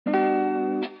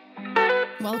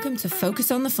Welcome to Focus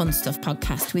on the Fun Stuff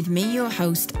podcast with me, your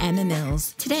host, Emma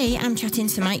Mills. Today, I'm chatting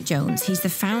to Mike Jones. He's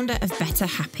the founder of Better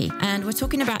Happy, and we're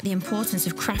talking about the importance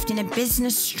of crafting a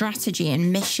business strategy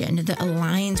and mission that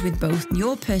aligns with both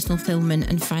your personal fulfillment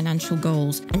and financial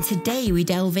goals. And today, we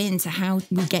delve into how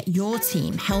we get your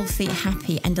team healthy,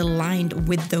 happy, and aligned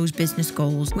with those business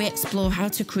goals. We explore how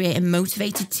to create a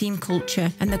motivated team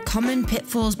culture and the common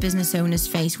pitfalls business owners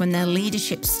face when their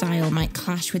leadership style might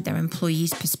clash with their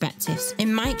employees' perspectives.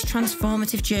 In Mike's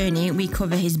transformative journey, we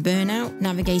cover his burnout,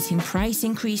 navigating price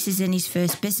increases in his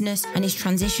first business, and his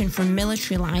transition from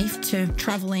military life to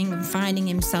traveling and finding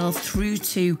himself through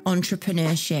to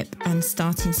entrepreneurship and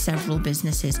starting several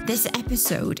businesses. This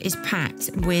episode is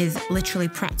packed with literally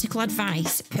practical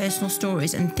advice, personal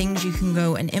stories, and things you can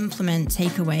go and implement,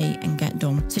 take away, and get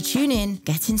done. So tune in,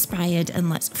 get inspired, and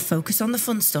let's focus on the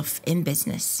fun stuff in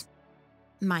business.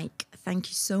 Mike, thank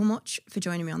you so much for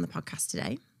joining me on the podcast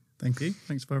today. Thank you.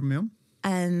 Thanks for having me on.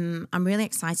 I'm really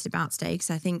excited about today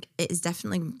because I think it is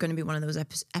definitely going to be one of those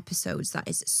episodes that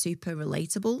is super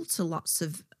relatable to lots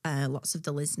of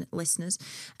the listeners.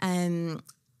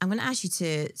 I'm going to ask you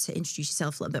to introduce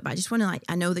yourself a little bit, but I just want to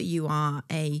I know that you're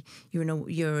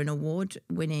an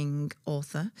award-winning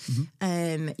author.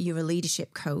 Mm-hmm. You're a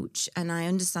leadership coach, and I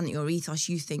understand that your ethos,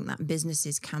 you think that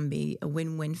businesses can be a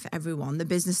win-win for everyone, the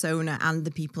business owner and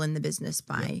the people in the business,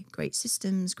 by great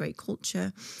systems, great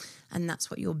culture. And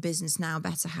that's what your business now,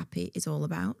 Better Happy, is all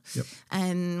about. Yep.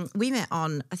 We met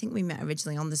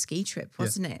originally on the ski trip,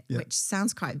 wasn't it? Yeah. Which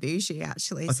sounds quite bougie,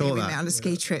 actually. I thought we met on a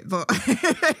ski trip, but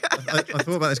I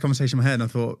thought about this conversation in my head, and I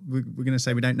thought we're going to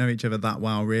say we don't know each other that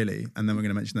well, really, and then we're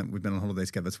going to mention that we've been on holiday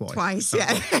together twice.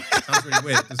 Sounds really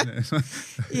weird, doesn't it?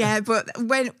 Yeah, but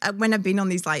when I've been on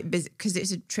these because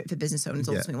it's a trip for business owners,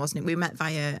 ultimately, wasn't it? We met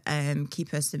via Key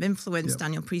Person of Influence,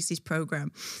 Daniel Priestley's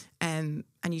program.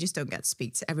 And you just don't get to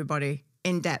speak to everybody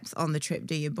in depth on the trip,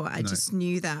 do you? But I just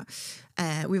knew that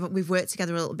we've worked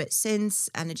together a little bit since,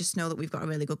 and I just know that we've got a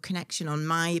really good connection on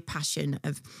my passion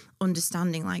of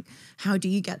understanding, how do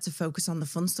you get to focus on the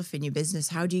fun stuff in your business?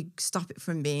 How do you stop it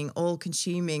from being all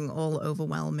consuming, all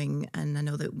overwhelming? And I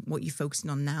know that what you're focusing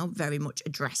on now very much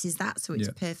addresses that, so it's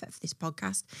perfect for this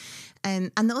podcast.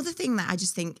 And the other thing that I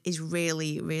just think is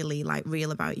really, really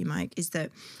real about you, Mike, is that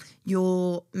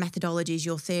your methodologies,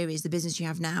 your theories, the business you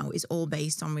have now is all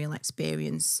based on real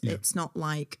experience. Yeah. It's not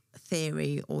like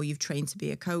theory, or you've trained to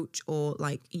be a coach, or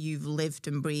you've lived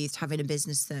and breathed having a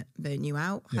business that burnt you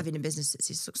out, having a business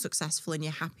that's successful and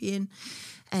you're happy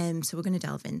in. So we're going to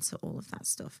delve into all of that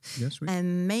stuff. Yes,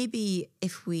 maybe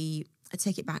if we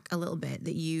take it back a little bit,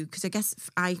 because I guess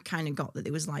I kind of got that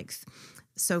there was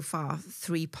so far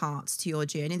 3 parts to your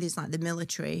journey. There's the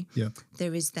military. Yeah.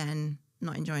 There is then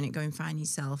not enjoying it, go and find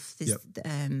yourself. There's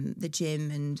the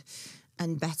gym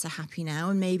and Better Happy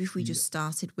now. And maybe if we just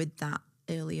started with that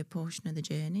earlier portion of the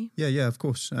journey. Yeah, of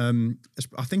course.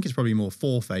 I think it's probably more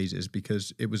 4 phases,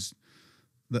 because it was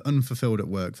the unfulfilled at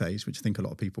work phase, which I think a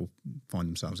lot of people find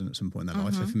themselves in at some point in their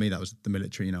life. So for me, that was the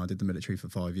military. I did the military for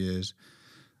 5 years,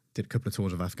 did a couple of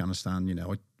tours of Afghanistan.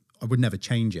 I would never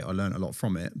change it. I learned a lot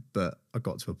from it, but I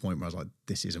got to a point where I was like,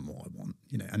 this isn't what I want,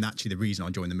 And actually the reason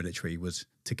I joined the military was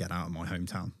to get out of my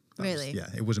hometown. Really?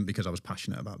 It wasn't because I was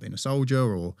passionate about being a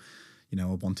soldier, or, I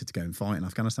wanted to go and fight in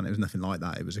Afghanistan. It was nothing like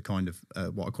that. It was a kind of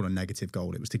what I call a negative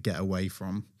goal. It was to get away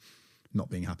from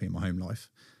not being happy in my home life.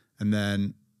 And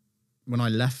then when I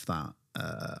left that,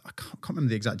 I can't remember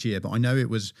the exact year, but I know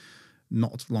it was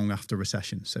not long after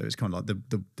recession. So it's kind of like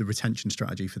the retention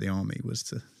strategy for the army was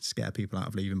to scare people out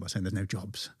of leaving by saying there's no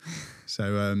jobs.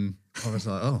 So I was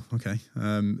like, oh, okay.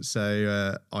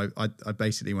 So I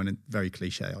basically went in, very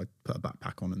cliche, I put a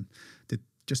backpack on and did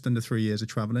just under 3 years of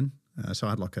traveling. So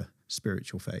I had a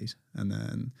spiritual phase. And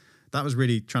then that was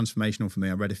really transformational for me.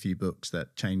 I read a few books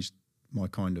that changed my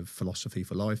kind of philosophy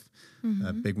for life. Mm-hmm.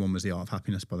 A big one was The Art of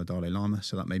Happiness by the Dalai Lama.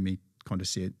 So that made me kind of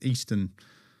see an Eastern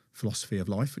philosophy of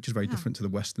life, which is very different to the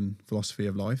Western philosophy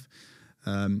of life.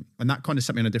 And that kind of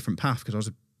set me on a different path, because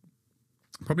I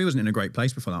probably wasn't in a great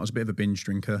place before that. I was a bit of a binge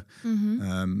drinker.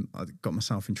 Mm-hmm. I got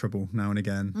myself in trouble now and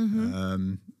again.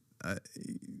 Mm-hmm.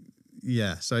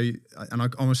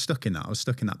 I was stuck in that. I was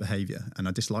stuck in that behaviour, and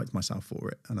I disliked myself for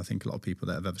it. And I think a lot of people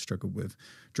that have ever struggled with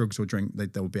drugs or drink,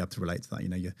 they'll be able to relate to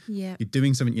that. You're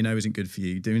doing something isn't good for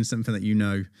you, doing something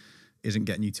that isn't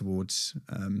getting you towards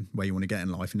where you want to get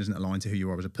in life and isn't aligned to who you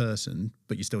are as a person,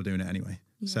 but you're still doing it anyway.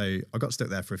 Yeah. So I got stuck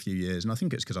there for a few years, and I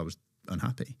think it's because I was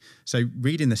unhappy. So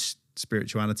reading this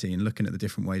spirituality and looking at the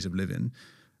different ways of living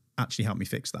actually helped me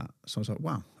fix that. So I was like,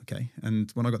 wow, okay. And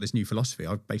when I got this new philosophy,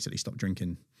 I basically stopped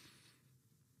drinking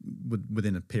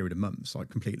within a period of months, like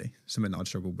completely. Something that I'd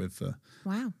struggled with for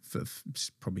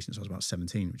probably since I was about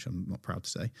 17, which I'm not proud to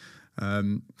say.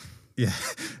 Yeah.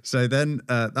 So then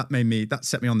that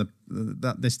set me on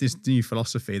this new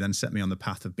philosophy then set me on the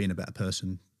path of being a better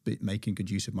person, making good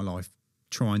use of my life,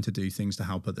 trying to do things to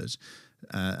help others.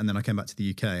 And then I came back to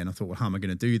the UK and I thought, well, how am I going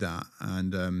to do that?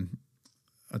 And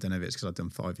I don't know if it's because I'd done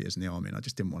 5 years in the army and I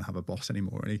just didn't want to have a boss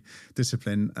anymore, any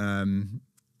discipline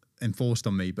enforced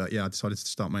on me. But yeah, I decided to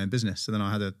start my own business. So then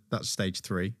I had that's stage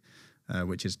 3,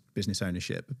 which is business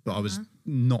ownership. But I was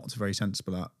not very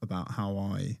sensible about how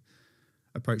I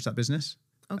approached that business.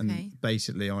 Okay. And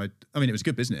basically, I mean, it was a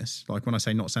good business. Like when I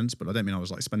say not sensible, I don't mean I was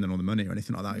like spending all the money or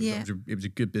anything like that. Yeah. It was a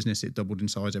good business. It doubled in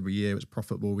size every year. It was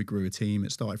profitable. We grew a team.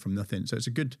 It started from nothing. So it's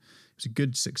a good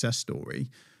success story.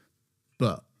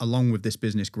 But along with this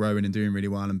business growing and doing really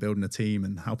well and building a team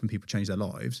and helping people change their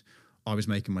lives, I was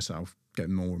making myself get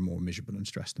more and more miserable and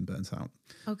stressed and burnt out.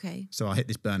 Okay. So I hit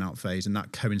this burnout phase, and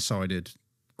that coincided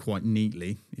quite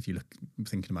neatly, if you look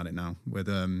thinking about it now, with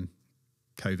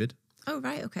COVID. Oh,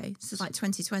 right. Okay. So it's like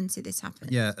 2020 this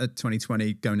happened. Yeah, at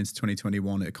 2020, going into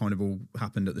 2021, it kind of all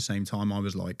happened at the same time. I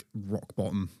was like rock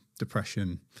bottom,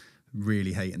 depression,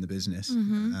 really hating the business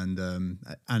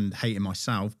and hating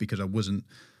myself because I wasn't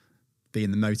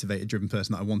being the motivated, driven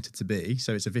person that I wanted to be.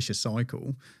 So it's a vicious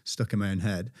cycle stuck in my own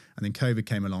head. And then COVID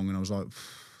came along and I was like,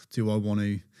 do I want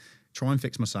to try and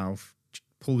fix myself,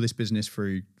 pull this business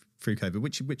through COVID,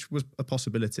 which was a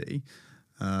possibility.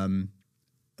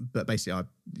 But basically,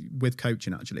 with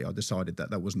coaching, actually, I decided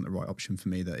that wasn't the right option for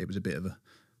me, that it was a bit of a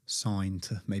sign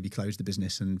to maybe close the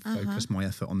business and focus my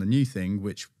effort on the new thing,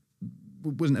 which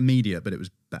wasn't immediate, but it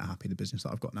was Better Happy, the business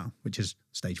that I've got now, which is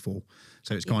stage 4.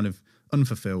 So it's kind of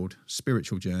unfulfilled,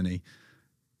 spiritual journey,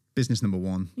 business number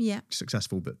 1,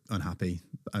 successful but unhappy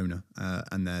owner,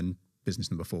 and then business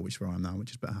number 4, which is where I am now,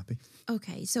 which is Better Happy.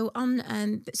 Okay, so on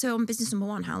business number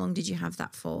 1, how long did you have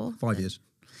that for? 5 years,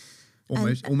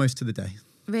 almost to the day.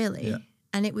 Really? Yeah.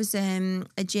 And it was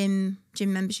a gym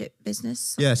membership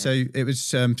business? Yeah, so it was,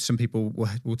 some people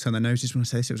will turn their noses when I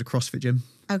say this, it was a CrossFit gym.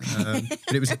 Okay.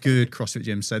 But it was a good CrossFit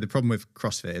gym. So the problem with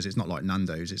CrossFit is it's not like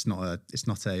Nando's. It's not a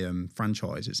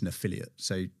franchise, it's an affiliate.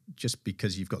 So just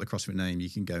because you've got the CrossFit name, you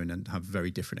can go in and have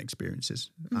very different experiences.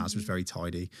 Ours was very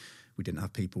tidy. We didn't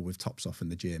have people with tops off in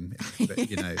the gym. But,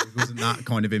 it wasn't that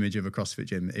kind of image of a CrossFit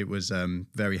gym. It was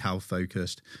very health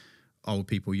focused. Old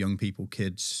people, young people,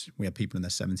 kids. We had people in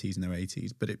their 70s and their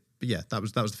 80s. But yeah, that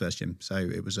was the first gym. So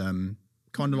it was kind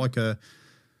of like a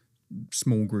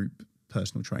small group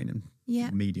personal training,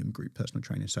 medium group personal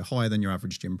training. So higher than your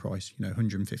average gym price,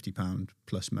 £150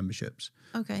 plus memberships.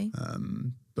 Okay.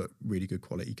 But really good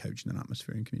quality coaching and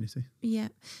atmosphere and community. Yeah.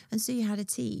 And so you had a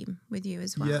team with you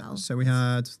as well? Yeah. So we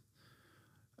had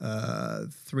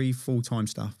 3 full-time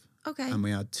staff. Okay. And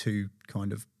we had 2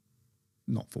 kind of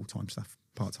not full-time staff,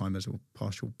 part-timers or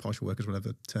partial workers,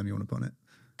 whatever term you want to put on it.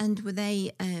 And were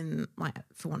they, like,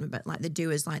 for want of a bit, like the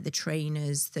doers, like the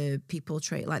trainers, the people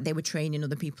like they were training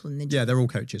other people in the gym? Yeah, they're all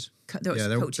coaches. They're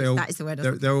coaches. That is the word.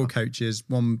 They're all coaches.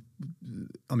 One,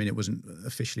 I mean, it wasn't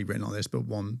officially written like this, but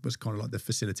one was kind of like the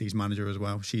facilities manager as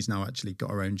well. She's now actually got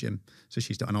her own gym, so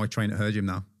and I train at her gym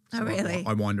now. So really?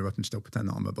 I wind her up and still pretend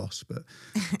that I'm a boss, but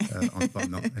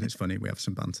I'm not. And it's funny, we have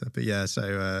some banter. But yeah,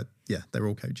 so they're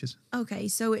all coaches. Okay,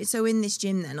 so in this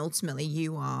gym then, ultimately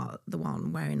you are the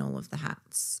one wearing all of the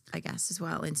hats, I guess, as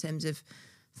well, in terms of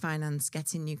finance,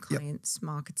 getting new clients,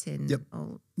 marketing. Yep.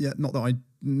 Yeah, not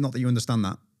that you understand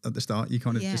that at the start. You're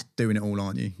kind of just doing it all,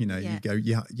 aren't you? You go,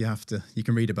 you have to. You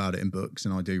can read about it in books,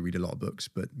 and I do read a lot of books,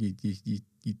 but you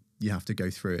have to go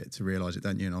through it to realise it,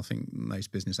 don't you? And I think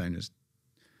most business owners,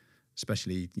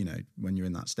 especially, when you're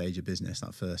in that stage of business,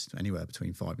 that first anywhere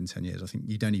between 5 and 10 years, I think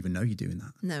you don't even know you're doing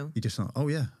that. No. You're just like, oh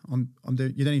yeah, I'm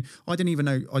doing, I didn't even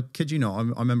know, I kid you not,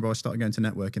 I remember I started going to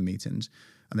networking meetings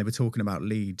and they were talking about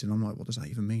leads and I'm like, what does that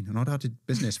even mean? And I'd had a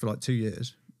business for like 2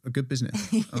 years, a good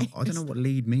business. I don't know what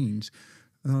lead means.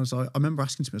 And I was like, I remember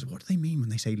asking to myself, what do they mean when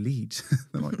they say leads?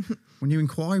 They're like, when you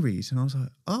inquiries. And I was like,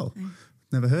 oh.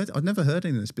 I'd never heard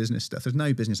any of this business stuff. There's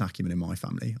no business acumen in my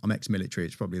family. I'm ex-military.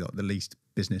 It's probably like the least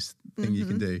business thing you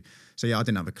can do. So yeah, I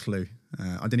didn't have a clue.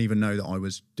 I didn't even know that I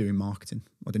was doing marketing.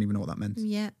 I didn't even know what that meant.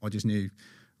 Yeah. I just knew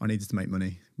I needed to make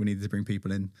money. We needed to bring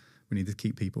people in. We needed to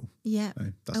keep people. Yeah.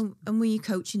 So and were you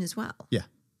coaching as well? Yeah.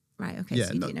 Right. Okay. Yeah,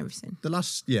 so you're doing everything.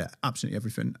 Absolutely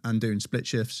everything. And doing split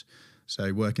shifts.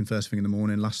 So working first thing in the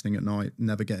morning, last thing at night,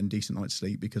 never getting decent night's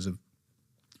sleep because of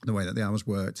the way that the hours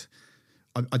worked.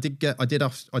 I did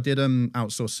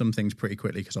outsource some things pretty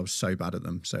quickly because I was so bad at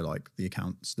them. So like the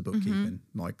accounts, the bookkeeping,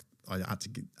 like I had to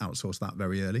outsource that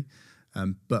very early.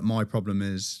 But my problem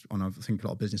is, and I think a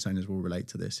lot of business owners will relate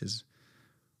to this, is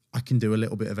I can do a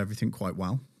little bit of everything quite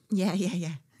well. Yeah.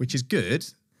 Which is good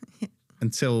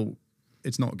until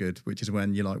it's not good, which is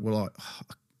when you're like, well,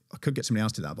 I could get somebody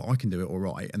else to do that, but I can do it all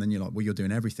right. And then you're like, well, you're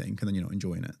doing everything, and then you're not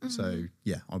enjoying it. So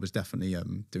yeah, I was definitely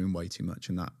doing way too much,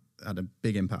 and that had a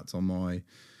big impact on my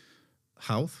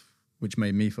health, which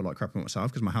made me feel like crap on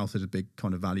myself, because my health is a big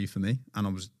kind of value for me. And I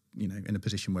was, in a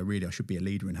position where really I should be a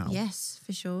leader in health. Yes,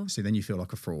 for sure. So then you feel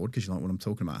like a fraud, because you're like, well, I'm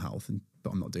talking about health, but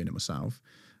I'm not doing it myself.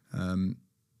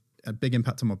 A big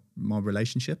impact on my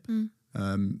relationship.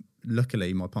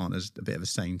 Luckily, my partner's a bit of a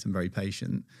saint and very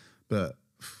patient, but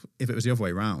if it was the other way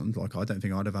around, like, I don't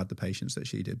think I'd have had the patience that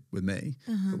she did with me.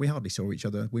 But we hardly saw each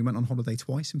other. We went on holiday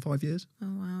twice in 5 years. Oh,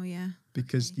 wow, yeah.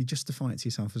 Because you justify it to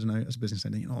yourself as a business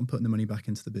owner. I'm putting the money back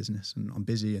into the business, and I'm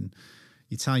busy, and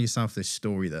you tell yourself this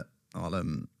story that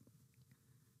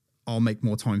I'll make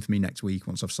more time for me next week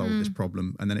once I've solved this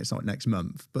problem, and then it's like next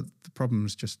month. But the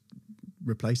problems just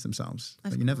replace themselves.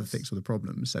 But you never fix all the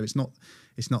problems. So it's not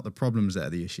the problems that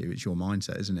are the issue. It's your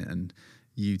mindset, isn't it? And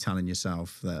you telling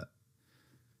yourself that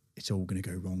it's all going to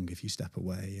go wrong if you step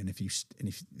away, and if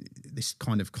this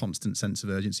kind of constant sense of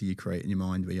urgency you create in your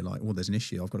mind, where you're like, well, there's an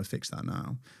issue, I've got to fix that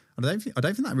now. I don't think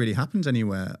that really happens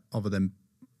anywhere other than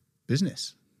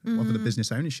business, other than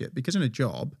business ownership. Because in a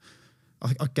job,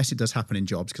 I guess it does happen in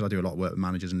jobs, because I do a lot of work with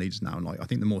managers and leaders now, and like, I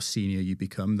think the more senior you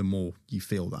become, the more you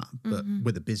feel that. But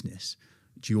with a business,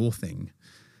 it's your thing.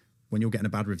 When you're getting a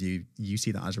bad review, you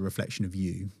see that as a reflection of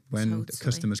you. When the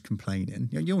customer's complaining,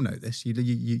 you'll know this.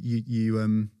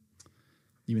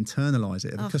 You internalize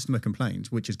it. If a customer complains,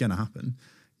 which is going to happen,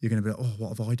 you're going to be like, oh,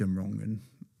 what have I done wrong? And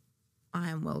I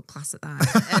am world class at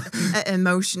that. at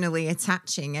emotionally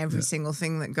attaching every single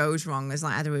thing that goes wrong as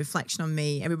like either a reflection on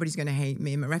me. Everybody's going to hate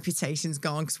me. My reputation's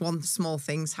gone because one small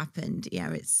thing's happened.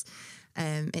 Yeah, it's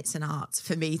an art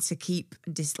for me to keep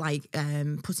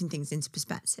putting things into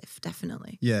perspective.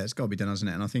 Definitely. Yeah, it's got to be done,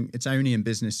 hasn't it? And I think it's only in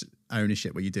business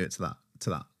ownership where you do it to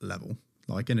that level.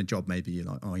 Like in a job, maybe you're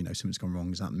like, oh, something's gone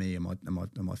wrong. Is that me? Am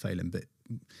I failing? But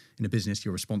in a business,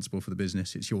 you're responsible for the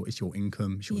business. It's your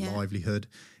income. It's your livelihood.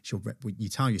 It's you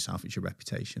tell yourself it's your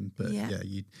reputation. But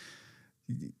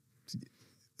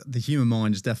the human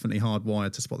mind is definitely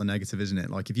hardwired to spot the negative, isn't it?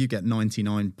 Like if you get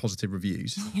 99 positive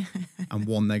reviews and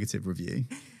one negative review,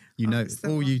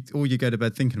 all you go to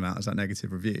bed thinking about is that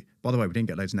negative review. By the way, we didn't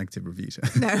get loads of negative reviews.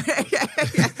 No.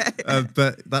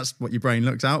 But that's what your brain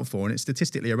looks out for, and it's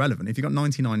statistically irrelevant. If you've got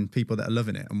 99 people that are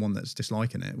loving it and one that's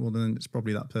disliking it, well, then it's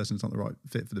probably that person's not the right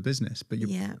fit for the business. But your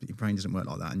brain doesn't work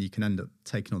like that, and you can end up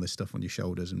taking all this stuff on your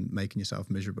shoulders and making yourself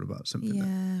miserable about something.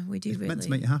 Yeah, we do. It's meant to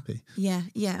make you happy. Yeah,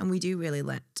 and we do really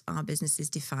let our businesses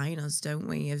define us, don't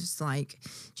we? It's like,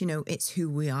 it's who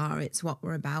we are, it's what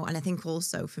we're about. And I think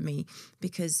also for me,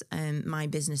 because my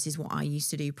business is what I used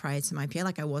to do prior to my PA.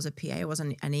 Like I was a PA, I was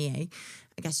an EA.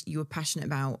 I guess you were passionate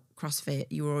about CrossFit.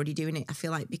 You were already doing it. I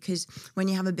feel like because when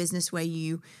you have a business where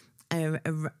you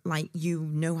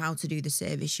know how to do the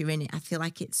service, you're in it. I feel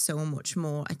like it's so much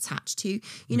more attached to,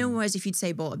 whereas if you'd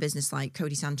say bought a business like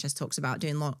Cody Sanchez talks about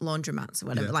doing laundromats or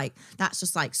whatever, like that's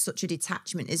just like such a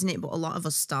detachment, isn't it? But a lot of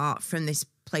us start from this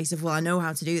place of, well, I know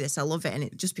how to do this, I love it, and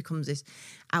it just becomes this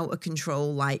out of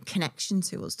control like connection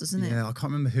to us, doesn't it? Yeah, I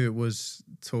can't remember who it was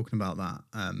talking about that.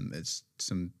 It's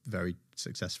some very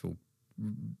successful,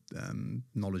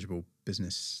 knowledgeable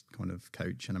business kind of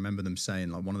coach, and I remember them saying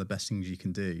like one of the best things you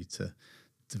can do to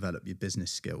develop your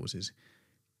business skills is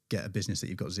get a business that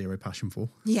you've got zero passion for.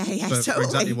 Yeah, totally. For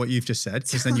exactly what you've just said,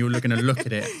 because then you're going to look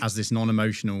at it as this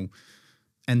non-emotional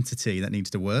entity that needs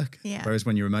to work. Yeah. Whereas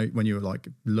when you're like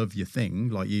love your thing,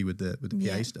 like you with the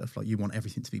PA stuff, like you want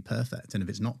everything to be perfect, and if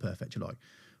it's not perfect, you're like,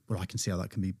 well, I can see how that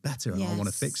can be better, and I want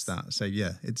to fix that. So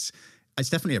yeah, it's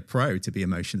definitely a pro to be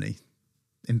emotionally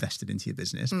invested into your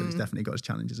business, but it's definitely got its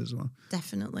challenges as well.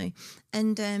 Definitely.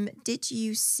 And did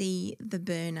you see the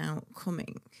burnout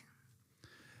coming?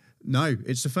 No,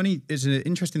 it's an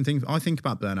interesting thing. I think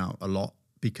about burnout a lot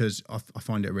because I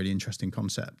find it a really interesting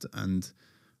concept, and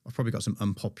I've probably got some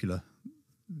unpopular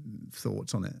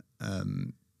thoughts on it.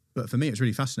 But for me, it's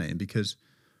really fascinating because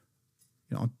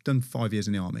I've done 5 years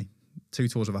in the army, 2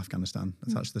 tours of Afghanistan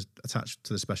attached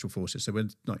to the special forces. So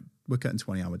we're cutting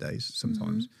 20-hour days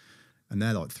sometimes. And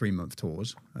they're like 3-month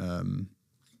tours, 3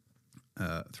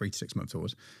 to 6 month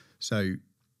tours. So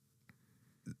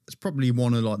it's probably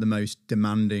one of like the most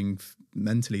demanding,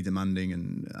 mentally demanding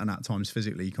and at times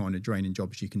physically kind of draining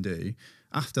jobs you can do.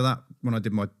 After that, when I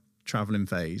did my traveling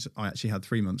phase, I actually had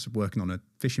 3 months of working on a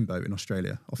fishing boat in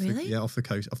Australia off the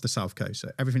coast, off the south coast. So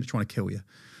everything's trying to kill you.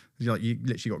 Like you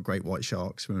literally got great white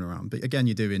sharks swimming around. But again,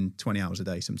 you're doing 20 hours a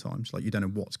day sometimes. Like you don't know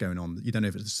what's going on. You don't know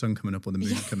if it's the sun coming up or the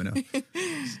moon coming up.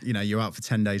 You know, you're out for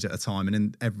 10 days at a time.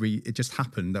 And then it just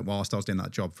happened that whilst I was doing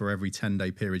that job, for every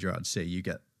 10-day period you're out at sea, you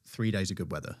get 3 days of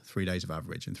good weather, 3 days of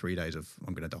average, and 3 days of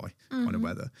I'm going to die kind of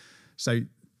weather. So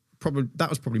that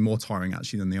was probably more tiring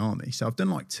actually than the army. So I've done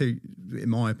like 2, in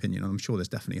my opinion, and I'm sure there's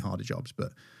definitely harder jobs,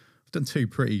 but I've done 2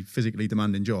 pretty physically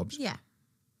demanding jobs. Yeah.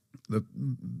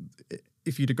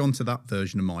 If you'd have gone to that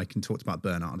version of Mike and talked about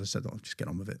burnout, I'd have said, just get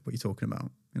on with it. What are you talking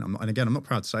about? You know, I'm not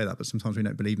proud to say that, but sometimes we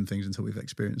don't believe in things until we've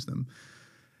experienced them.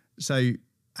 So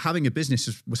having a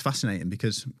business was fascinating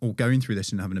or going through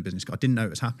this and having a business, I didn't know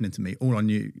it was happening to me. All I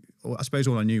knew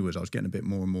was I was getting a bit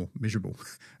more and more miserable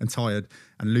and tired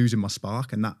and losing my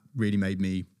spark. And that really made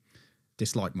me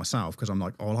dislike myself, because I'm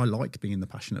like, I like being the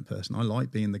passionate person. I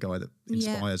like being the guy that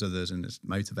inspires others and is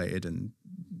motivated and,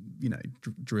 you know,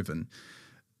 driven.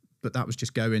 But that was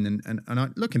just going and I,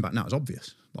 looking back now, it's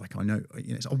obvious. Like I know, you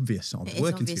know, it's obvious. I was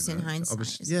working too much. In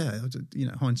hindsight. You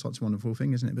know, hindsight's a wonderful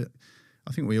thing, isn't it? But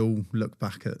I think we all look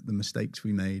back at the mistakes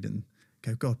we made and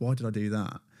go, God, why did I do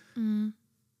that?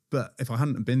 But if I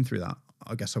hadn't been through that,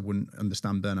 I guess I wouldn't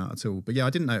understand burnout at all. But yeah,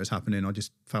 I didn't know it was happening. I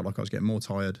just felt like I was getting more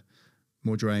tired,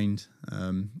 more drained,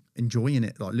 enjoying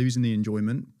it, like losing the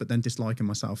enjoyment, but then disliking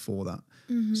myself for that.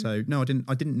 So no,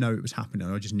 I didn't know it was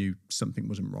happening. I just knew something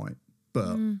wasn't right.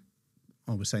 But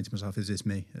I was saying to myself, is this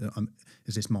me?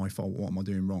 Is this my fault? What am I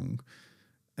doing wrong?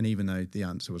 And even though the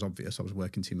answer was obvious, I was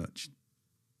working too much,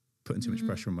 putting too much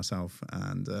pressure on myself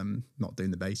and not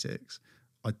doing the basics.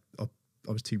 I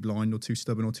was too blind or too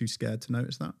stubborn or too scared to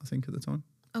notice that, I think, at the time.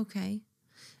 Okay.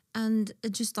 And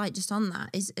just on that,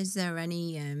 is there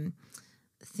any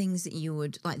things that you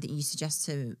would like that you suggest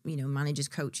to, you know, managers,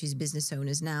 coaches, business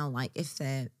owners now, like if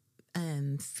they're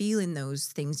feeling those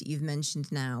things that you've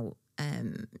mentioned now,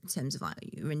 in terms of like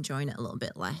you're enjoying it a little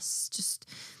bit less, just,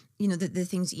 you know, the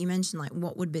things that you mentioned, like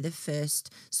what would be the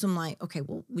first, some like, okay,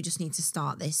 well, we just need to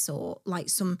start this, or like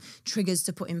some triggers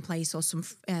to put in place, or some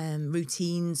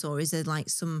routines, or is there like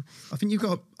some? I think you've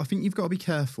got to be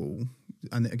careful.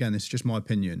 And again, this is just my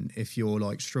opinion. If you're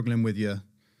like struggling with your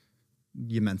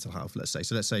mental health, let's say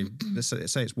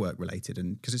it's work related,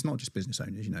 and because it's not just business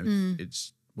owners, you know,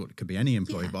 it could be any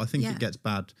employee, but I think it gets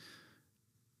bad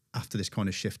after this kind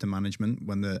of shift to management,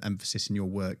 when the emphasis in your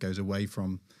work goes away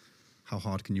from how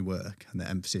hard can you work, and the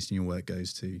emphasis in your work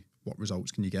goes to what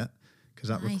results can you get, because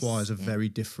that requires a very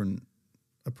different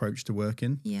approach to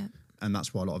working. Yeah. And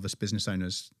that's why a lot of us business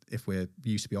owners, if we're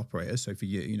used to be operators, so for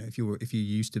you, you know, if you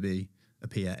used to be a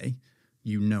PA,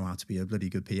 you know how to be a bloody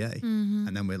good PA.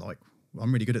 And then we're like, well,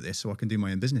 I'm really good at this, so I can do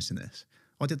my own business in this.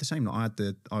 I did the same. Like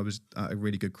I was at a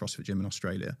really good CrossFit gym in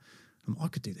Australia. I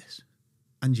could do this.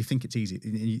 And you think it's easy,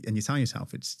 and you tell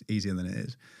yourself it's easier than it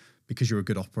is because you're a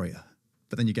good operator.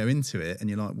 But then you go into it and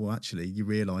you're like, well, actually, you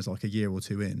realise like a year or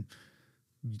two in,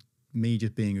 me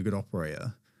just being a good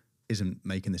operator isn't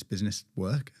making this business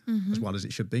work as well as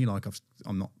it should be. Like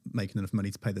I'm not making enough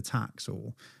money to pay the tax,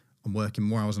 or I'm working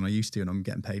more hours than I used to and I'm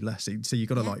getting paid less. So you've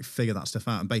got to like figure that stuff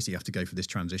out. And basically you have to go through this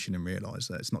transition and realise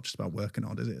that it's not just about working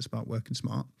hard, is it? It's about working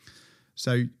smart.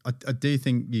 So I do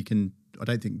think I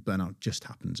don't think burnout just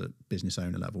happens at business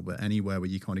owner level, but anywhere where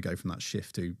you kind of go from that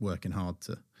shift to working hard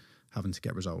to having to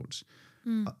get results.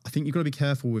 I think you've got to be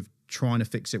careful with trying to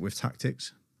fix it with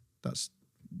tactics. That's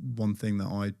one thing that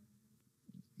I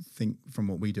think from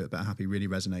what we do at Better Happy really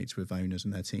resonates with owners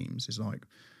and their teams, is like,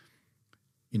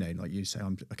 you know, like you say,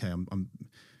 I'm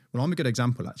a good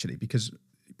example actually, because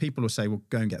people will say, well,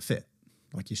 go and get fit.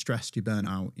 Like you're stressed, you're burnt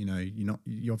out, you know,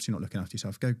 you're obviously not looking after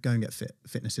yourself. Go and get fit.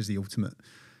 Fitness is the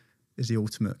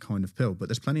ultimate kind of pill. But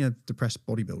there's plenty of depressed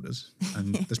bodybuilders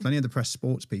and there's plenty of depressed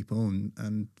sports people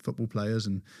and football players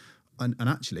and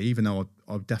actually, even though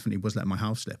I definitely was letting my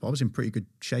house slip, I was in pretty good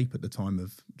shape at the time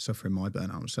of suffering my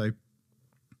burnout. So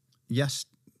yes,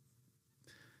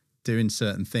 doing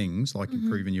certain things like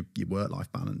improving your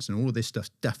work-life balance and all of this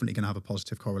stuff definitely can have a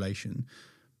positive correlation,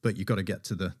 but you've got to get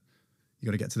to the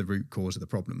root cause of the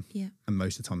problem. Yeah. And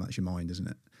most of the time that's your mind, isn't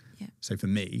it? Yeah. So for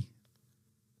me,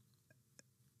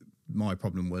 my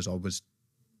problem was I was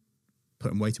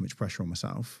putting way too much pressure on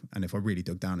myself. And if I really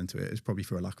dug down into it, it was probably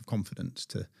for a lack of confidence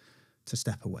to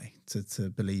step away, to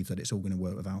believe that it's all going to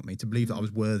work without me, to believe that I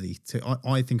was worthy to.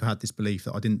 I think I had this belief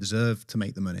that I didn't deserve to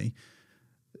make the money.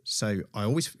 So I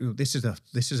always, this is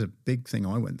a big thing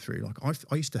I went through. Like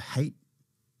I used to hate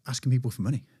asking people for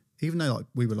money, even though like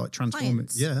we were like transforming.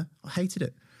 Clients. Yeah, I hated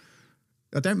it.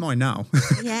 I don't mind now.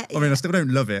 Yeah. I mean, I still don't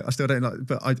love it. I still don't like,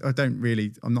 but I don't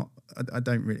really, I'm not, I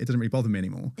don't really, it doesn't really bother me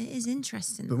anymore. It is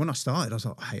interesting. But when I started, I was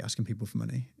like, I hate asking people for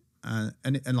money.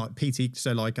 and like PT,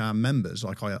 so like our members,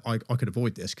 like I could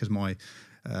avoid this because my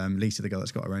Lisa, the girl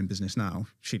that's got her own business now,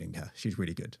 she didn't care. She's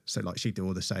really good. So like she'd do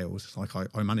all the sales. Like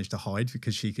I managed to hide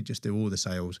because she could just do all the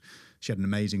sales. She had an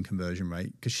amazing conversion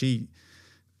rate because she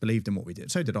believed in what we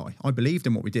did. So did I. I believed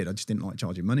in what we did. I just didn't like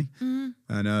charging money.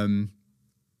 And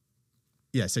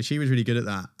yeah, so she was really good at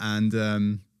that.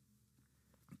 And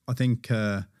I think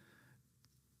I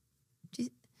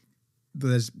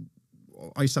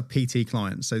used to have PT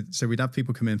clients. So we'd have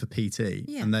people come in for PT,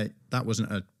 and that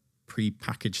wasn't a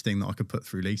pre-packaged thing that I could put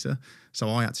through Lisa. So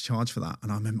I had to charge for that. And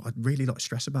I remember I'd really like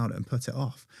stress about it and put it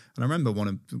off. And I remember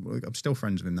I'm still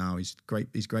friends with him now. He's a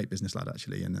great business lad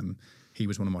actually. And he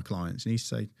was one of my clients. And he used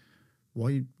to say,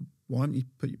 why haven't you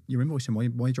put your invoice in? Why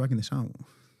are you dragging this out?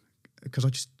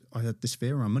 Because I had this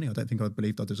fear around money. I don't think I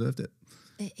believed I deserved it.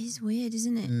 It is weird,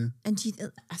 isn't it? Yeah. And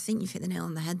I think you've hit the nail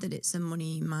on the head that it's a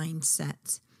money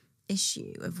mindset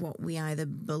issue of what we either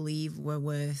believe we're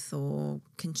worth or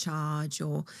can charge.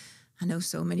 Or I know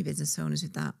so many business owners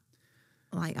with that.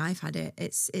 Like I've had it.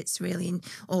 It's really,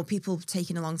 or people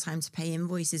taking a long time to pay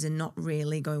invoices and not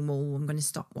really going, well, I'm going to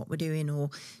stop what we're doing, or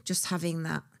just having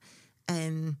that,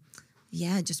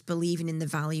 just believing in the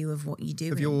value of what you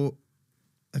do.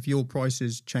 Have your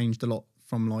prices changed a lot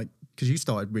from like, because you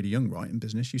started really young, right, in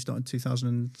business? You started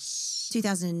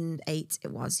 2008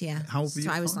 it was, yeah. How old were you?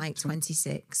 So I was like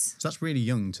 26. So that's really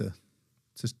young to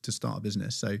start a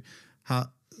business. So how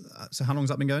long has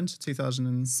that been going?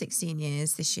 16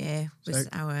 years this year was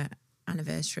our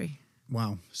anniversary.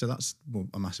 Wow. So that's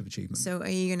a massive achievement. So are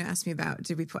you going to ask me about,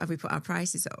 have we put our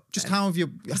prices up? Just how have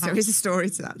you... There is a story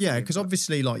to that. Yeah, because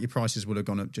obviously like your prices would have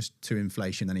gone up just to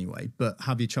inflation anyway. But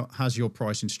has your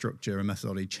pricing structure and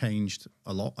methodology changed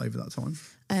a lot over that time?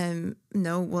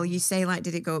 No. Well, you say like,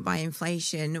 did it go up by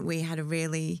inflation? We had a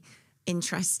really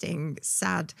interesting,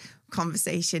 sad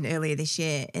conversation earlier this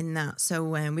year in that. So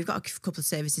we've got a couple of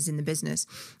services in the business.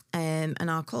 And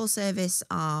our call service,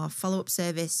 our follow-up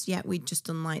service, we'd just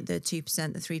done like the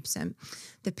 2%, the 3%.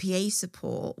 The PA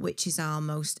support, which is our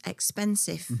most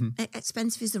expensive,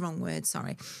 expensive is the wrong word,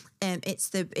 sorry. It's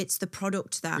the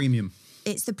product that... Premium.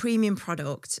 It's the premium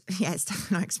product. Yeah, it's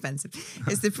definitely not expensive.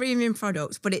 It's the premium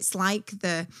product, but it's like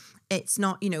it's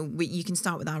not, you can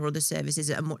start with our other services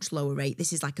at a much lower rate.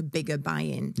 This is like a bigger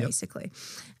buy-in, basically.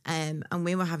 And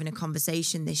we were having a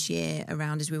conversation this year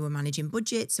around as we were managing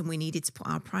budgets and we needed to put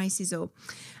our prices up.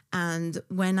 And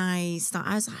when I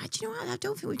was like, do you know what? I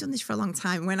don't think we've done this for a long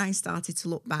time. When I started to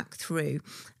look back through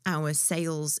our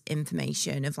sales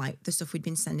information of like the stuff we'd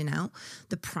been sending out,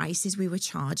 the prices we were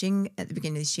charging at the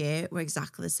beginning of this year were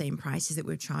exactly the same prices that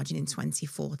we were charging in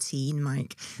 2014,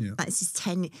 Mike. Yeah. Like, this is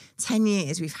 10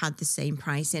 years we've had the same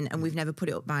pricing and we've never put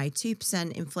it up by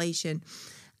 2% inflation.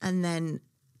 And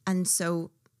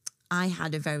so I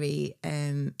had a very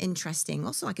interesting,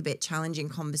 also like a bit challenging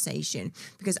conversation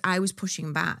because I was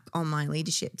pushing back on my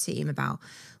leadership team about,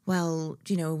 well,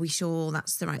 are we sure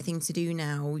that's the right thing to do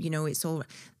now? It's all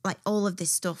like all of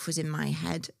this stuff was in my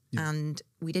head, and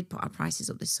we did put our prices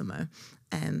up this summer.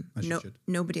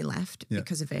 Nobody left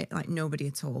because of it, like nobody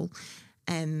at all.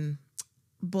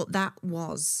 But that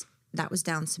was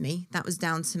down to me. That was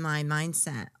down to my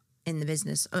mindset in the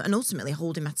business, and ultimately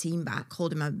holding my team back,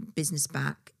 holding my business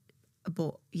back.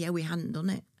 But we hadn't done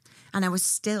it, and I was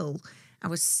still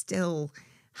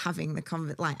having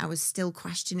the I was still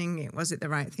questioning it. Was it the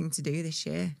right thing to do this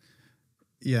year?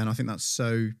 Yeah, and I think that's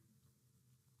so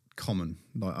common.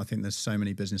 Like, I think there's so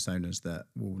many business owners that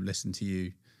will listen to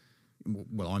you.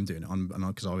 Well, I'm doing it,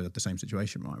 because I had the same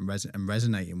situation, right? And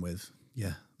resonating with,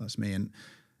 that's me, and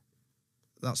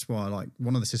that's why like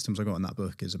one of the systems I got in that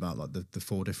book is about like the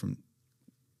 4 different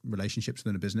relationships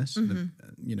within a business. Mm-hmm.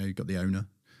 You've got the owner,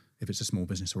 if it's a small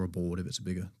business, or a board if it's a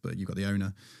bigger, but you've got the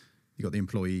owner, you've got the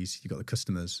employees, you've got the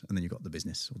customers, and then you've got the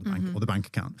business or the bank or the bank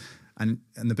account. And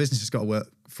the business has got to work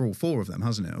for all 4 of them,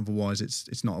 hasn't it? Otherwise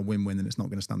it's not a win-win and it's not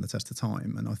going to stand the test of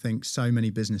time. And I think so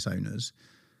many business owners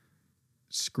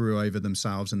screw over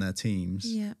themselves and their teams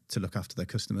to look after their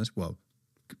customers. Well,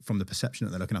 from the perception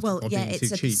that they're looking after. Well,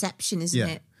 it's a perception, isn't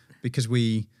it? Because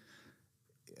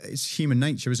it's human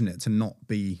nature, isn't it, to not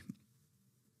be,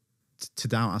 to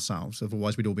doubt ourselves.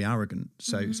 Otherwise, we'd all be arrogant.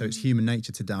 So it's human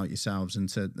nature to doubt yourselves and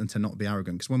to not be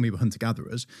arrogant. Because when we were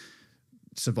hunter-gatherers,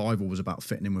 survival was about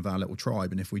fitting in with our little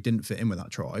tribe. And if we didn't fit in with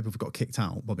that tribe, if we got kicked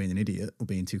out by being an idiot or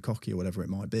being too cocky or whatever it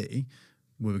might be,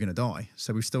 we were going to die.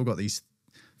 So we've still got these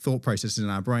thought processes in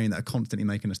our brain that are constantly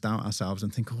making us doubt ourselves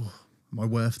and think, oh, am I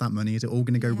worth that money? Is it all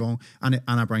going to go wrong? And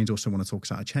our brains also want to talk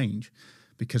us out of change,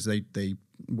 because they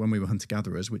when we were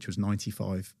hunter-gatherers, which was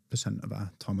 95% of our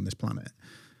time on this planet,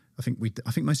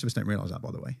 I think most of us don't realise that,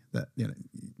 by the way, that, you know,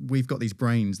 we've got these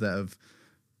brains that have,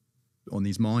 on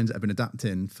these minds that have been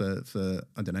adapting for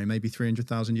I don't know, maybe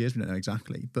 300,000 years, we don't know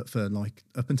exactly, but for like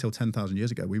up until 10,000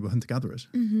 years ago, we were hunter-gatherers.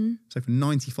 So for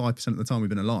 95% of the time we've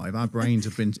been alive, our brains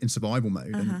have been in survival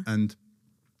mode. And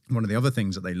one of the other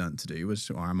things that they learned to do was,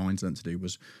 or our minds learned to do,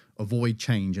 was avoid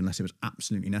change unless it was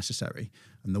absolutely necessary.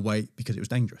 And because it was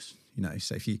dangerous, you know.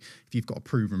 So if you've got a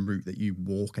proven route that you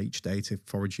walk each day to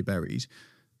forage your berries,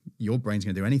 your brain's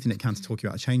going to do anything it can to talk you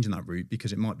out of changing that route,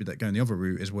 because it might be that going the other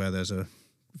route is where there's a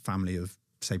family of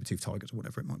saber-toothed tigers or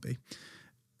whatever it might be.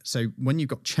 So when you've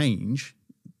got change,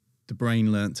 the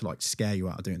brain learned to like scare you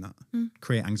out of doing that,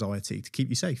 create anxiety to keep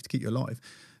you safe, to keep you alive.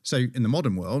 So in the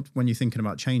modern world, when you're thinking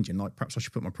about changing, like perhaps I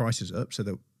should put my prices up so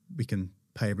that we can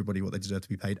pay everybody what they deserve to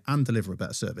be paid and deliver a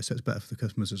better service, so it's better for the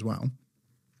customers as well.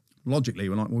 Logically,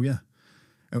 we're like, well, yeah.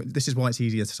 This is why it's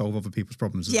easier to solve other people's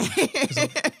problems. Yeah.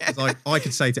 It's like I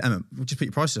could say to Emma, well, just put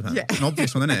your prices up. Yeah. It's an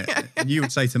obvious one, isn't it? And you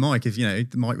would say to Mike, if, you know,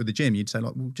 Mike with the gym, you'd say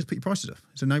like, well, just put your prices up.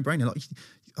 It's a no-brainer. Like,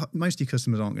 most of your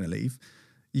customers aren't going to leave.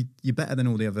 You're better than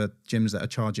all the other gyms that are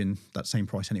charging that same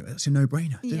price anyway. That's a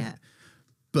no-brainer. Yeah.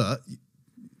 But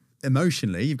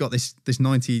emotionally, you've got this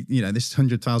 90, you know, this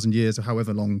 100,000 years or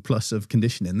however long plus of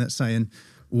conditioning that's saying,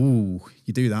 ooh,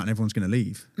 you do that and everyone's going to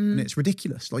leave. And it's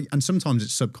ridiculous. Like, and sometimes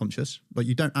it's subconscious, but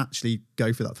you don't actually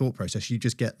go through that thought process. You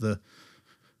just get the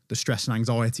stress and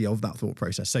anxiety of that thought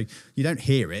process. So you don't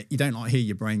hear it. You don't like hear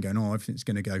your brain going, oh, everything's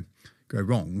going to go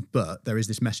wrong. But there is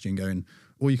this messaging going,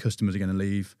 all your customers are going to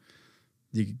leave.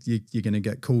 You're going to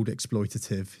get called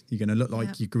exploitative. You're going to look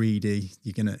like you're greedy.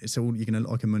 You're going to look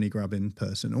like a money grabbing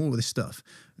person, all of this stuff.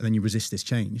 And then you resist this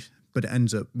change, but it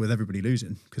ends up with everybody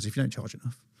losing, because if you don't charge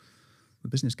enough, the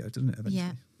business goes, doesn't it? Eventually?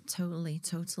 Yeah, totally.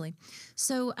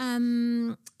 So,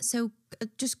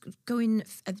 just going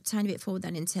a tiny bit forward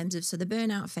then in terms of, so the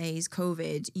burnout phase,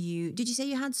 COVID, did you say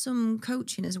you had some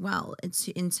coaching as well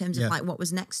in terms of like what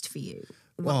was next for you?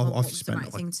 What was the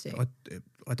right thing to do?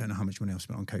 I don't know how much money I've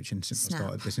spent on coaching since I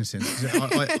started businessing.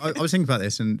 I was thinking about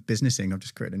this, and businessing, I've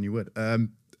just created a new word.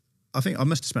 I think I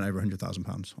must have spent over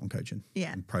 £100,000 on coaching,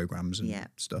 and programs and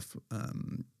stuff.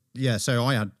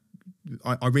 So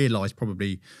I realised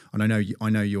probably, and I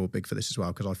know you're big for this as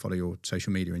well, because I follow your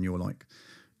social media, and you're like,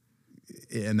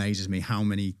 it amazes me how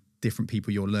many different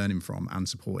people you're learning from and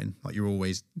supporting. Like, you're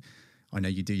always, I know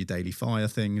you do your daily fire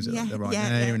things at the right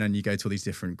name, and then you go to all these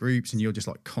different groups, and you're just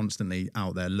like constantly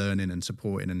out there learning and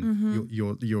supporting, and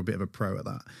you're a bit of a pro at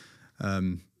that.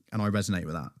 And I resonate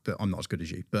with that, but I'm not as good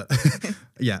as you. But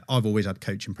I've always had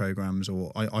coaching programs,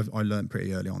 or I learned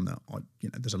pretty early on that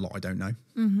there's a lot I don't know,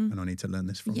 and I need to learn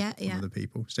this from other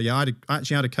people. So I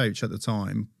actually had a coach at the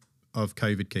time of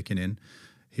COVID kicking in,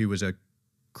 who was a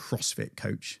CrossFit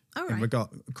coach,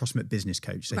 CrossFit business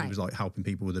coach. So he was like helping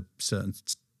people with a certain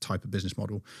type of business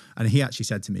model. And he actually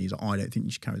said to me, he's like, I don't think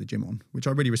you should carry the gym on, which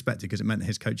I really respected, because it meant that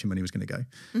his coaching money was going to go.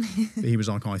 But he was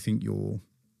like, I think your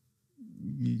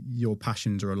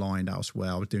passions are aligned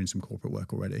elsewhere. I was doing some corporate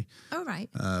work already. Oh, right.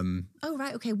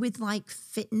 Okay. With like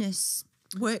fitness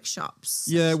workshops.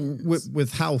 Yeah,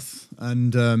 with health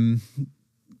and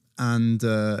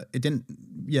it didn't.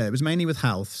 Yeah, it was mainly with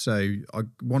health. So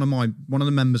one of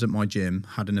the members at my gym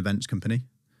had an events company,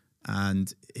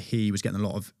 and he was getting a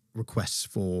lot of requests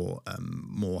for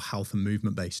more health and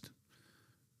movement based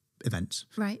events.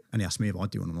 Right. And he asked me if I'd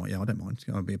do one. I'm like, yeah, I don't mind.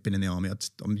 I've been in the army.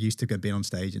 I'm used to being on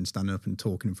stage and standing up and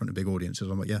talking in front of big audiences.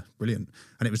 I'm like, yeah, brilliant.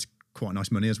 And it was quite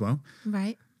nice money as well.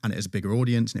 Right. And it was a bigger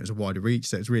audience, and it was a wider reach.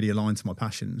 So it's really aligned to my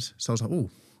passions. So I was like, oh,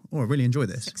 I really enjoy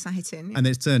this. It's exciting. And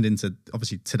it's turned into,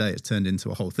 obviously today it's turned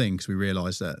into a whole thing, because we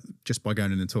realised that just by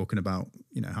going in and talking about,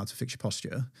 how to fix your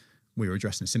posture, we were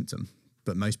addressing a symptom.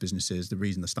 But most businesses, the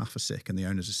reason the staff are sick and the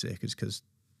owners are sick is because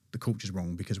the culture's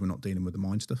wrong, because we're not dealing with the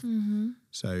mind stuff.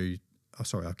 So,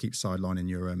 sorry, I keep sidelining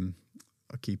your,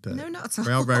 I keep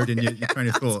railroading your train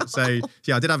of thought. So,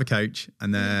 I did have a coach,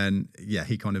 and then,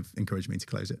 he kind of encouraged me to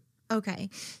close it. Okay.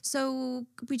 So,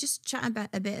 could we just chat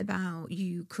a bit about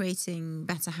you creating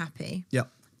Better Happy? Yeah.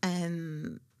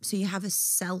 So you have a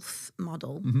self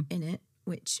model in it,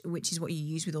 which is what you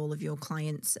use with all of your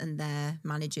clients and their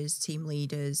managers, team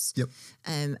leaders. Yep.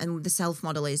 And the self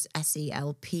model is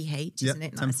SELPH, isn't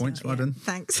it? 10 points, well done.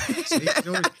 Thanks. See,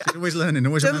 you're always learning,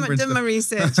 always remembering stuff. Done my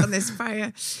research on this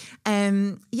prior.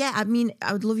 I mean,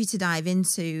 I would love you to dive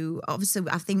into, obviously,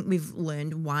 I think we've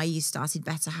learned why you started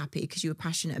Better Happy, because you were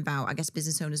passionate about, I guess,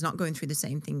 business owners not going through the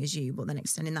same thing as you, but then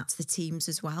extending that to the teams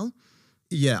as well.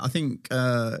 Yeah, I think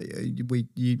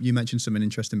you mentioned something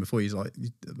interesting before. He's like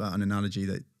about an analogy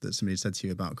that somebody said to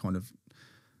you about kind of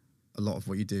a lot of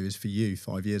what you do is for you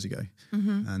 5 years ago.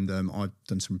 And I've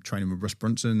done some training with Russ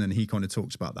Brunson, and he kind of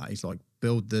talks about that. He's like,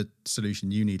 build the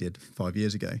solution you needed 5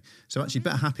 years ago. So actually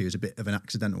Better Happy was a bit of an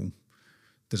accidental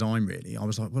design, really. I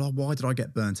was like, well, why did I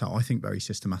get burnt out? I think very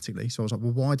systematically. So I was like,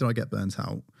 well, why did I get burnt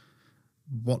out?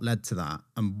 What led to that?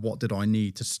 And what did I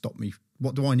need to stop me?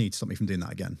 What do I need to stop me from doing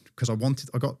that again? Because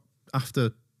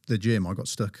after the gym, I got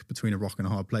stuck between a rock and a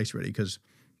hard place, really, because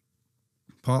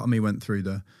part of me went through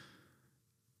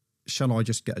shall I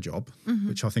just get a job,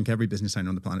 which I think every business owner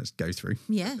on the planet goes through.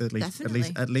 Yeah, definitely.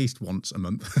 At least once a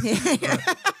month,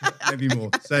 maybe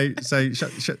more. So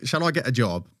shall I get a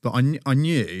job? But I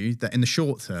knew that in the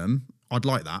short term, I'd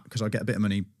like that because I'd get a bit of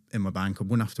money in my bank. I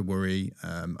wouldn't have to worry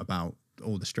about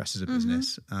all the stresses of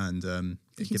business, and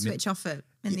you can switch off it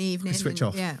in the evening. Switch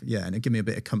off, and it'd give me a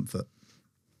bit of comfort.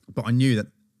 But I knew that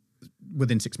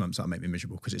within 6 months that'd make me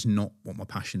miserable because it's not what my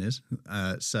passion is.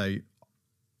 So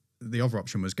the other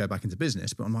option was go back into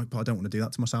business, but I'm like, but I don't want to do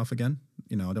that to myself again.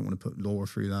 I don't want to put Laura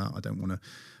through that. I don't want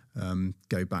to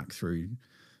go back through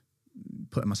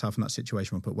putting myself in that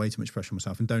situation where I put way too much pressure on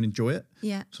myself and don't enjoy it.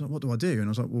 Yeah. So what do I do? And I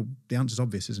was like, well, the answer's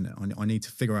obvious, isn't it? I need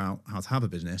to figure out how to have a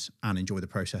business and enjoy the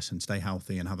process and stay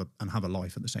healthy and have a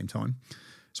life at the same time.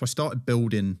 So I started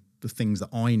building the things that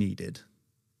I needed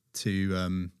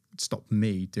to stop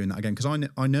me doing that again, because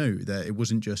I know that it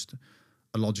wasn't just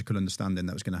a logical understanding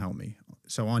that was going to help me.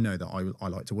 So I know that I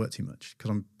like to work too much because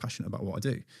I'm passionate about what I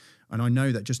do. And I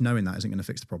know that just knowing that isn't going to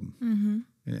fix the problem.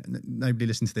 Nobody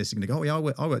listening to this is going to go, oh yeah,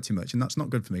 I work too much and that's not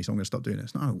good for me, so I'm going to stop doing it.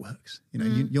 It's not how it works.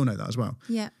 You'll know that as well.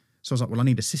 Yeah. So I was like, well, I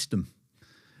need a system.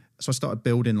 So I started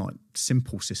building like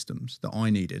simple systems that I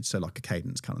needed. So like a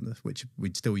cadence calendar, which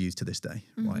we'd still use to this day,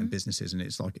 right, in businesses. And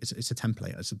it's like, it's a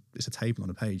template, it's a table on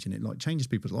a page, and it like changes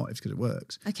people's lives because it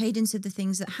works. A cadence of the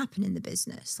things that happen in the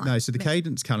business. No, so the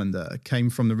cadence calendar came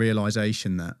from the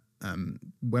realization that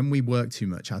when we work too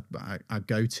much, our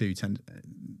go-to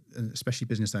especially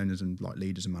business owners and like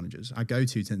leaders and managers, our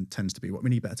go-to tends to be what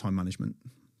we need better time management.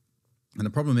 And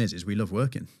the problem is we love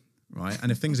working, right?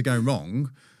 And if things are going wrong,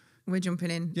 we're jumping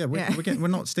in. Yeah, we're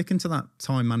not sticking to that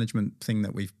time management thing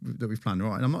that we've planned,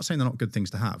 right? And I'm not saying they're not good things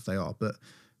to have, they are, but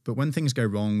when things go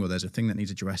wrong or there's a thing that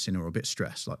needs addressing or a bit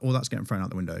stressed, like all that's getting thrown out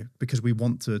the window because we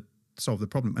want to solve the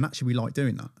problem. And actually we like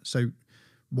doing that. So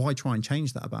why try and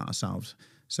change that about ourselves?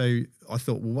 So I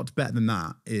thought, well, what's better than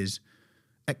that is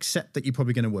accept that you're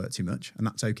probably going to work too much and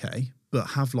that's okay, but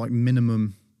have like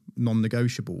minimum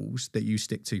non-negotiables that you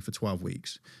stick to for 12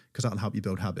 weeks because that'll help you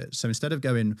build habits. So instead of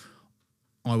going,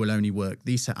 I will only work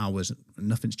these set hours,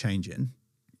 nothing's changing,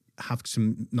 have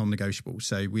some non-negotiables.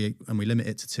 So we limit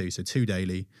it to 2. So 2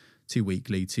 daily, 2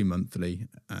 weekly, 2 monthly,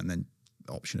 and then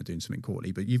the option of doing something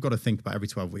quarterly. But you've got to think about every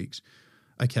 12 weeks,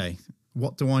 okay,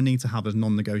 what do I need to have as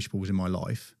non-negotiables in my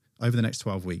life over the next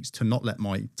 12 weeks to not let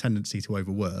my tendency to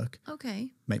overwork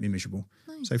make me miserable?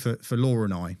 Nice. So for Laura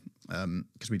and I,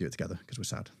 because we do it together because we're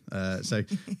sad. So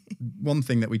one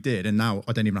thing that we did, and now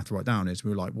I don't even have to write down, is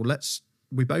we were like, well,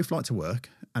 we both like to work,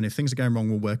 and if things are going wrong,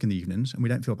 we'll work in the evenings, and we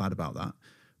don't feel bad about that.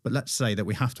 But let's say that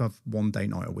we have to have one date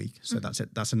night a week. So that's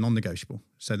it. That's a non-negotiable.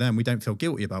 So then we don't feel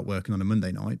guilty about working on a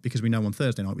Monday night because we know on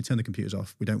Thursday night we turn the computers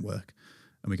off, we don't work,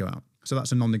 and we go out. So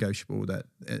that's a non-negotiable.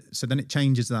 So then it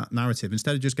changes that narrative.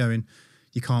 Instead of just going,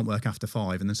 you can't work after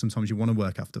 5, and then sometimes you want to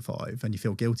work after 5 and you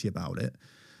feel guilty about it,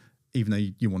 even though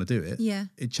you want to do it. Yeah.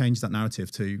 It changed that narrative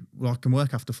to, well, I can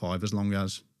work after 5 as long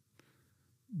as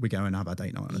we go and have our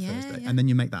date night on a Thursday. And then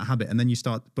you make that habit, and then you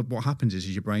start, but what happens is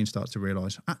your brain starts to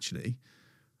realize, actually,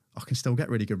 I can still get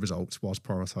really good results whilst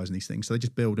prioritizing these things. So they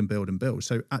just build and build and build.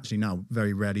 So actually now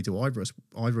very rarely do either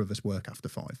of us work after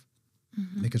 5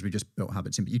 because we just built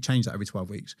habits in, but you change that every 12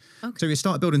 weeks. Okay. So we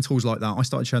started building tools like that. I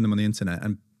started sharing them on the internet,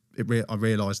 and I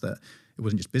realized that it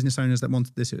wasn't just business owners that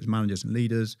wanted this, it was managers and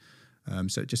leaders.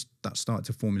 So that started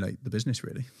to formulate the business,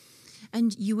 really.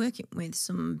 And you're working with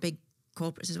some big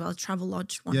corporates as well,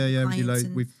 Travelodge.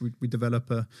 We develop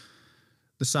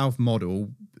the South model.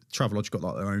 Travelodge got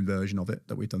like their own version of it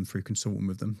that we've done through consulting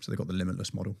with them. So they got the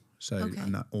limitless model. So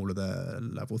and that all of their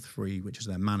level 3, which is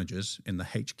their managers in the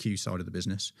HQ side of the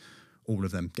business, all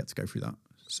of them get to go through that.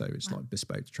 So it's like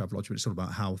bespoke to Travelodge, but it's all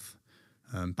about health,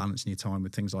 balancing your time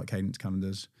with things like cadence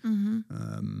calendars,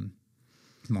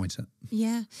 mindset.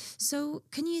 Yeah. So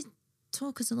can you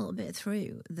talk us a little bit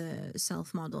through the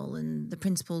self model and the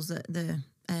principles that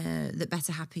that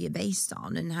Better Happy are based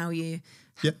on, and how you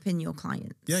helping your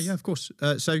clients? Yeah, of course.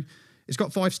 So it's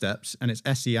got 5 steps, and it's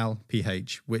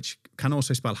SELPH, which can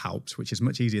also spell helps, which is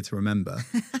much easier to remember.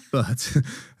 But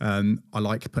I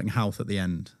like putting health at the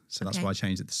end, so that's why I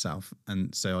changed it to self.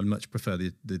 And so I much prefer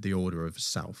the order of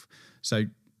self. So,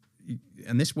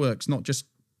 and this works not just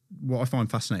what I find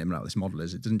fascinating about this model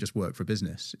is it doesn't just work for a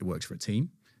business, it works for a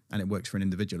team and it works for an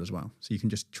individual as well. So you can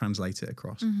just translate it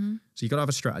across. So you've got to have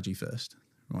a strategy first,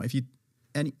 right? If you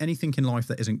anything in life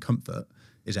that isn't comfort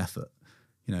is effort.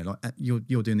 You know, like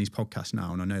you're doing these podcasts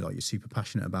now, and I know like you're super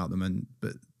passionate about them,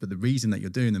 but the reason that you're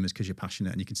doing them is because you're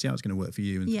passionate, and you can see how it's going to work for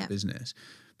you and for business.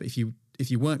 But if you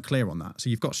weren't clear on that, so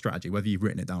you've got strategy, whether you've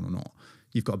written it down or not,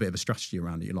 you've got a bit of a strategy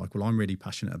around it. You're like, well, I'm really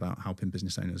passionate about helping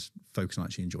business owners focus and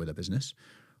actually enjoy their business.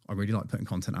 I really like putting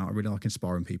content out. I really like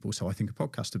inspiring people. So I think a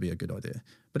podcast would be a good idea.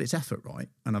 But it's effort, right?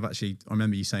 And I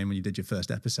remember you saying when you did your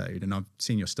first episode, and I've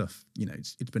seen your stuff, you know,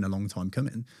 it's been a long time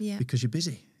coming because you're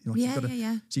busy. Like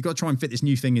So you've got to try and fit this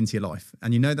new thing into your life.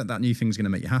 And you know that new thing is going to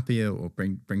make you happier or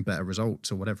bring better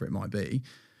results or whatever it might be.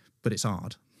 But it's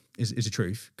hard, is the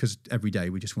truth. Because every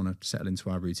day we just want to settle into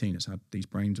our routine. It's had these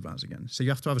brains of ours again. So you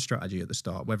have to have a strategy at the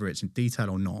start, whether it's in detail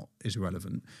or not is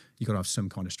irrelevant. You've got to have some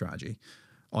kind of strategy.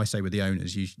 I say with the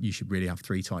owners, you should really have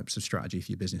 3 types of strategy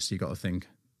for your business. So you've got to think,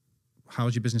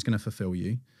 how's your business going to fulfill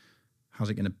you? How's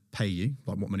it going to pay you?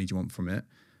 Like, what money do you want from it?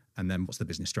 And then what's the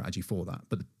business strategy for that?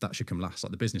 But that should come last.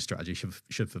 Like, the business strategy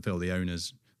should fulfill the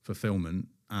owner's fulfillment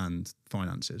and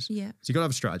finances. So you've got to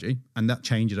have a strategy, and that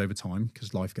changes over time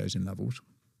because life goes in levels.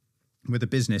 With a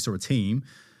business or a team,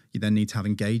 you then need to have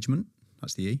engagement.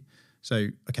 That's the E. So,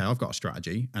 okay, I've got a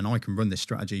strategy, and I can run this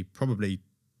strategy probably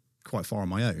quite far on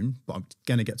my own, but I'm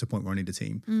going to get to a point where I need a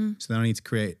team. So then I need to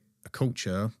create a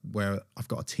culture where I've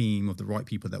got a team of the right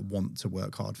people that want to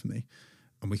work hard for me.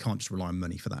 And we can't just rely on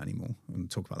money for that anymore. And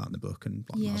talk about that in the book and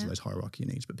like Maslow's hierarchy of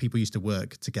needs. But people used to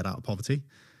work to get out of poverty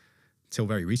till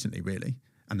very recently, really.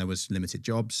 And there was limited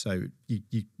jobs. So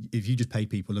if you just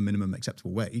paid people a minimum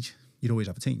acceptable wage, you'd always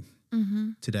have a team.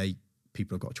 Today,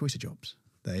 people have got a choice of jobs.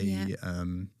 They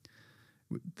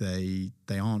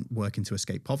aren't working to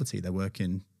escape poverty. They're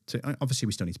working to, obviously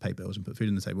we still need to pay bills and put food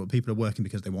on the table, but people are working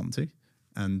because they want to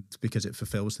and because it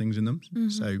fulfills things in them.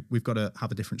 So we've got to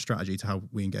have a different strategy to how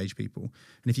we engage people.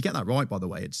 And if you get that right, by the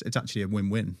way, it's actually a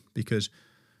win-win because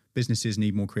businesses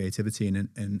need more creativity and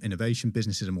innovation.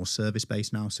 Businesses are more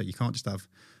service-based now. So you can't just have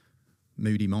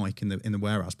moody Mike in the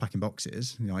warehouse packing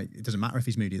boxes. You know, it doesn't matter if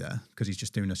he's moody there because he's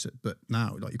just doing this. But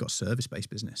now, like, you've got service-based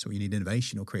business, or you need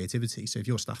innovation or creativity. So if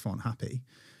your staff aren't happy,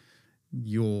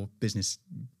 your business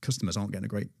customers aren't getting a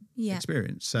great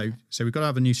experience. So we've got to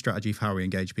have a new strategy for how we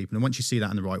engage people. And once you see that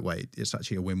in the right way, it's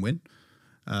actually a win-win.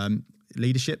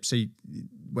 Leadership. So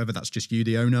whether that's just you,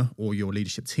 the owner, or your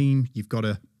leadership team, you've got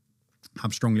to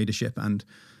have strong leadership. And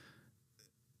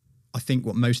I think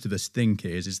what most of us think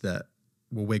is that,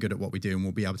 well, we're good at what we do and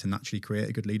we'll be able to naturally create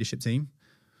a good leadership team.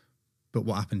 But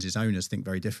what happens is owners think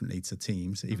very differently to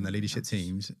teams, even their leadership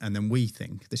teams. And then we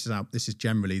think, this is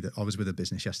generally that I was with a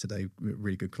business yesterday, a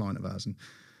really good client of ours, and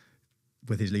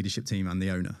with his leadership team and the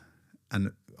owner.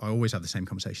 And I always have the same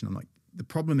conversation. I'm like, the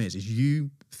problem is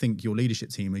you think your leadership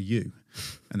team are you,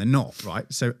 and they're not, right?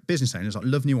 So business owners like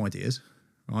love new ideas,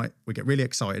 right? We get really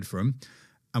excited for them,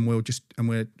 and we're just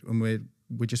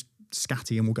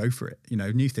scatty and we'll go for it. You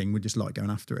know, new thing, we just like going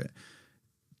after it.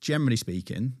 Generally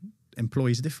speaking,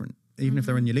 employees are different. Even if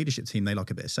they're in your leadership team, they like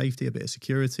a bit of safety, a bit of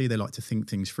security. They like to think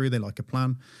things through. They like a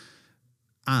plan.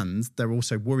 And they're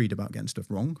also worried about getting stuff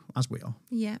wrong, as we are.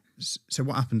 Yeah. So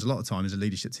what happens a lot of times as a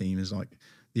leadership team is like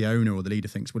the owner or the leader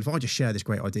thinks, well, if I just share this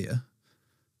great idea,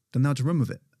 then they'll just run with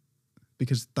it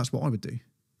because that's what I would do.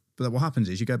 But what happens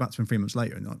is you go back to them 3 months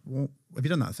later and they're like, well, have you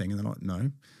done that thing? And they're like, no.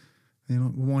 And you're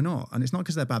like, well, why not? And it's not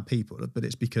because they're bad people, but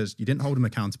it's because you didn't hold them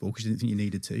accountable because you didn't think you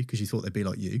needed to, because you thought they'd be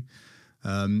like you.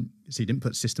 So you didn't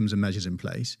put systems and measures in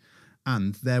place,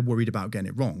 and they're worried about getting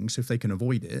it wrong. So if they can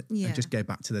avoid it and just go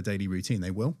back to their daily routine,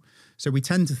 they will. So we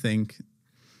tend to think,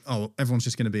 oh, everyone's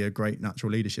just going to be a great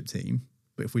natural leadership team.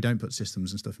 But if we don't put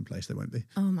systems and stuff in place, they won't be.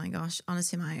 Oh my gosh.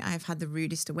 Honestly, I've had the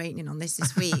rudest awakening on this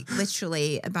week.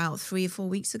 Literally about 3 or 4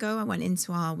 weeks ago, I went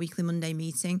into our weekly Monday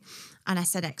meeting and I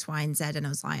said X, Y, and Z. And I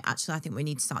was like, actually, I think we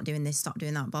need to start doing this, stop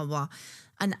doing that, blah, blah.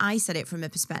 And I said it from a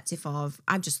perspective of,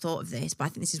 I've just thought of this, but I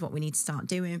think this is what we need to start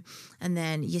doing. And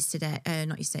then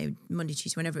Monday,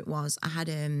 Tuesday, whenever it was, I had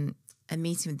a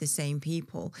meeting with the same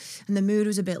people, and the mood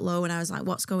was a bit low, and I was like,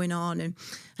 what's going on?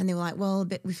 And they were like, well,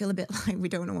 we feel a bit like we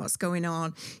don't know what's going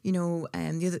on, you know.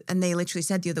 And they literally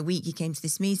said the other week he came to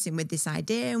this meeting with this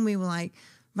idea, and we were like,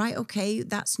 right, okay,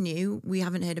 that's new. We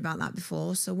haven't heard about that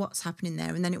before. So what's happening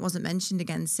there? And then it wasn't mentioned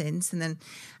again since. And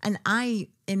I,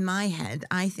 in my head,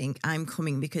 I think I'm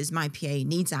coming because my PA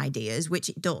needs ideas, which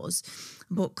it does.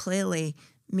 But clearly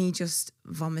me just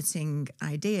vomiting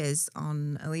ideas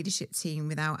on a leadership team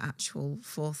without actual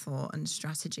forethought and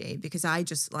strategy, because I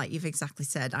just, like you've exactly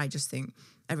said, I just think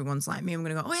everyone's like me. I'm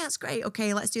going to go, oh yeah, that's great.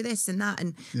 Okay, let's do this and that.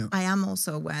 And I am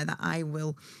also aware that I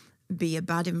will be a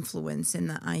bad influence in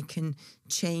that I can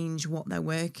change what they're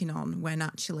working on when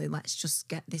actually let's just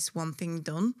get this one thing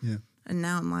done. Yeah. And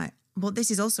now I'm like, well,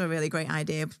 this is also a really great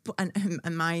idea.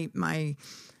 And my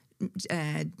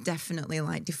definitely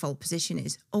like default position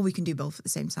is, oh, we can do both at the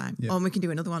same time. Yeah. Or we can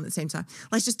do another one at the same time.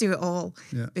 Let's just do it all.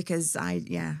 Yeah. Because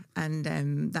and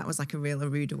that was like a real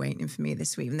rude awakening for me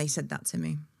this week. And they said that to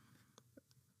me.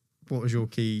 What do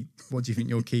you think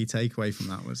your key takeaway from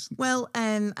that was? Well,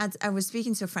 I was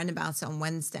speaking to a friend about it on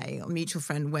Wednesday, a mutual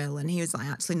friend, Will, and he was like,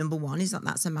 actually, number one is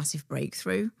that's a massive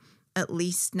breakthrough. At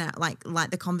least now, like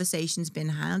the conversation's been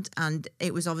had, and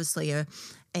it was obviously a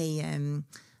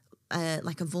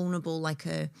vulnerable,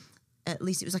 at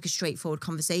least it was like a straightforward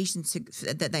conversation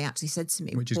that they actually said to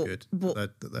me. Which is good.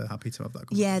 That they're happy to have that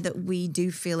conversation. Yeah, that we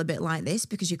do feel a bit like this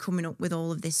because you're coming up with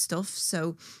all of this stuff.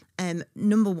 So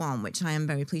number one, which I am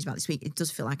very pleased about this week, it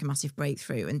does feel like a massive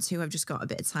breakthrough. And two, I've just got a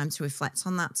bit of time to reflect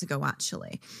on that to go,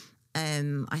 actually,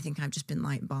 I think I've just been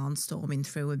like barnstorming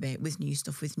through a bit with new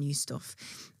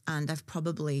stuff. And I've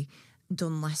probably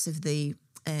done less of the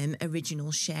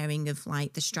original sharing of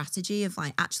like the strategy of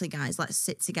like, actually guys, let's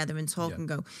sit together and talk and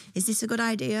go, is this a good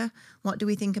idea? What do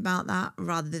we think about that?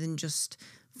 Rather than just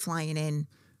flying in,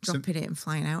 dropping it and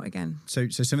flying out again. So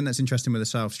something that's interesting with a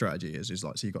sales strategy is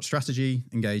like, so you've got strategy,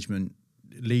 engagement,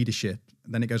 leadership,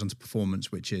 then it goes on to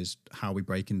performance, which is how we're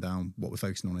breaking down what we're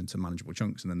focusing on into manageable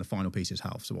chunks. And then the final piece is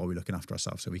health. So are we looking after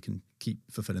ourselves so we can keep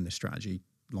fulfilling this strategy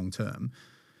long term?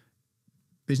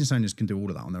 Business owners can do all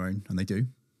of that on their own, and they do.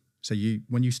 So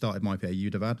when you started MyPA,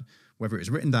 you'd have had, whether it was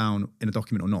written down in a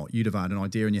document or not, you'd have had an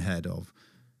idea in your head of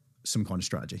some kind of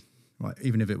strategy, right?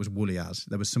 Even if it was woolly as,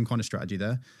 there was some kind of strategy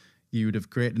there. You would have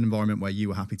created an environment where you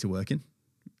were happy to work in.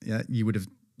 Yeah, you would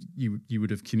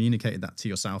have communicated that to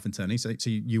yourself internally. So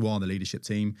you are the leadership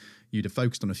team. You'd have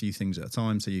focused on a few things at a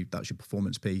time. So that's your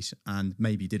performance piece. And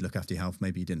maybe you did look after your health.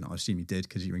 Maybe you didn't. I assume you did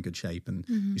because you're in good shape and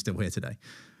you're still here today.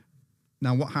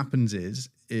 Now, what happens is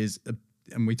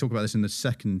and we talk about this in the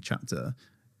second chapter,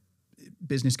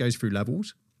 business goes through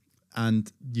levels, and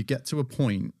you get to a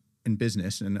point in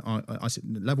business, and I said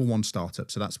level one startup.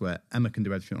 So that's where Emma can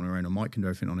do everything on her own, or Mike can do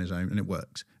everything on his own, and it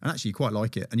works. And actually you quite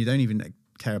like it. And you don't even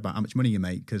care about how much money you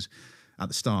make because at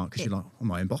the start, because you're like, I'm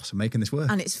my own boss, I'm making this work.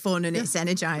 And it's fun and it's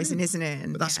energizing, isn't it?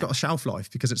 And but that's got a shelf life,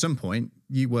 because at some point,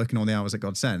 you working all the hours that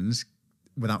God sends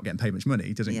without getting paid much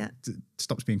money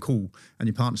stops being cool, and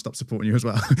your partner stops supporting you as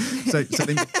well. so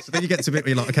then you get to a bit where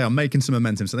you're like, okay, I'm making some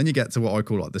momentum. So then you get to what I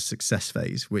call like the success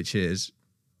phase, which is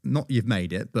not you've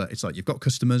made it, but it's like you've got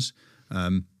customers.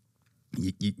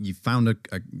 You found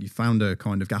a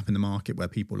kind of gap in the market where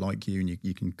people like you, and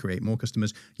you can create more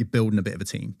customers. You're building a bit of a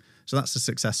team. So that's the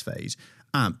success phase,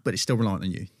 but it's still reliant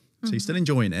on you. So you're still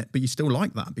enjoying it, but you still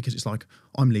like that because it's like,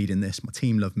 I'm leading this. My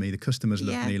team love me. The customers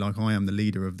love me. Like I am the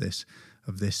leader of this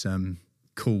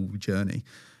cool journey.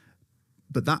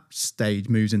 But that stage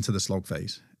moves into the slog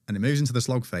phase. And it moves into the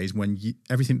slog phase when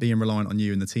everything being reliant on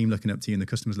you and the team looking up to you and the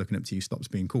customers looking up to you stops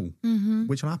being cool,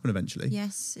 which will happen eventually.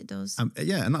 Yes, it does.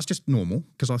 And that's just normal,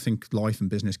 because I think life and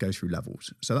business goes through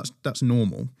levels. So that's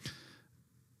normal.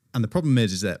 And the problem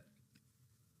is that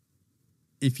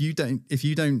if you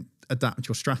don't adapt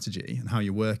your strategy and how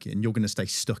you're working, you're going to stay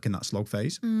stuck in that slog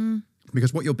phase.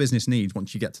 Because what your business needs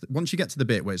once you get to the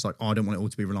bit where it's like, oh, I don't want it all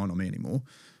to be reliant on me anymore,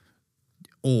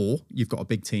 or you've got a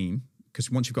big team. Because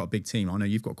once you've got a big team, I know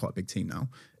you've got quite a big team now,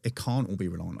 it can't all be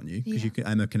reliant on you, because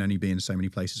Emma can only be in so many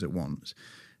places at once.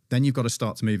 Then you've got to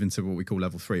start to move into what we call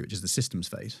level 3, which is the systems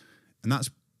phase. And that's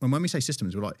when we say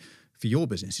systems, we're like, for your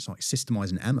business, it's like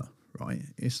systemizing Emma, right?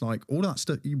 It's like all of that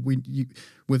stuff.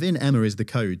 Within Emma is the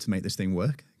code to make this thing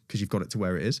work, because you've got it to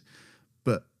where it is.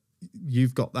 But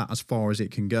you've got that as far as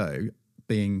it can go,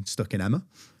 being stuck in Emma.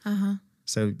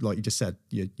 So like you just said,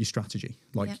 your strategy.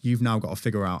 Like you've now got to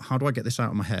figure out, how do I get this out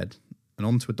of my head and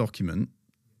onto a document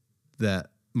that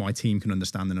my team can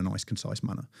understand in a nice, concise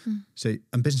manner. So,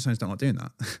 and business owners don't like doing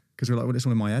that, because we're like, well, it's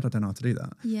all in my head. I don't know how to do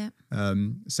that.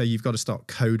 So you've got to start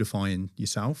codifying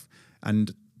yourself.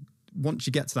 And once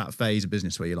you get to that phase of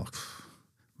business where you're like,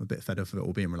 I'm a bit fed up of it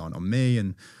all being reliant on me,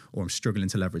 or I'm struggling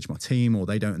to leverage my team, or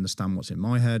they don't understand what's in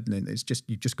my head. And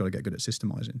you've just got to get good at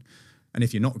systemizing. And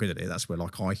if you're not good at it, that's where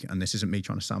and this isn't me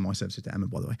trying to sell my services to Emma,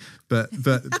 by the way, but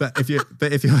if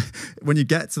you when you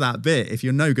get to that bit, if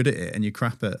you're no good at it and you're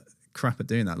crap at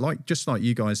doing that, just like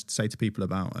you guys say to people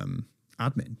about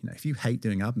admin, if you hate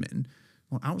doing admin,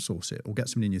 well, outsource it or get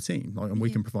somebody in your team, like, and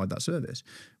we can provide that service.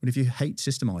 But if you hate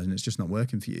systemizing and it's just not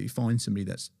working for you, find somebody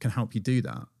that can help you do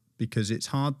that, because it's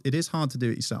hard. It is hard to do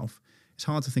it yourself. It's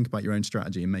hard to think about your own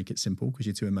strategy and make it simple because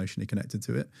you're too emotionally connected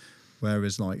to it.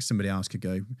 Whereas like somebody else could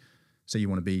go, so you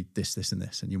want to be this, this, and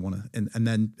this, and you want to, and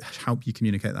then help you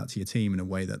communicate that to your team in a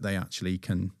way that they actually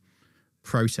can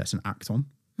process and act on,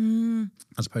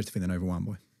 as opposed to feeling overwhelmed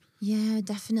by. Yeah,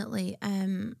 definitely.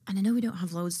 And I know we don't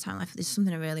have loads of time left. There's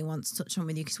something I really want to touch on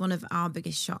with you, because one of our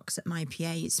biggest shocks at my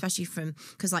PA, especially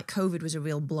because like COVID was a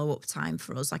real blow up time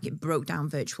for us. Like it broke down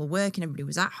virtual work and everybody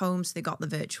was at home. So they got the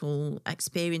virtual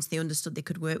experience. They understood they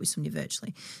could work with somebody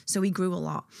virtually. So we grew a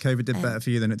lot. COVID did better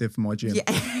for you than it did for my gym. Yeah.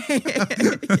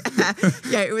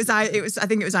 It was, I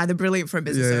think it was either brilliant for a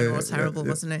business owner or terrible,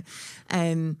 wasn't it?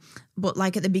 But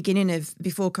like at the beginning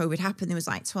before COVID happened, there was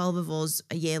like 12 of us.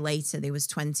 A year later, there was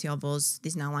 20 of us.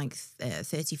 There's now like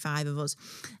 35 of us.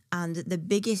 And the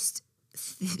biggest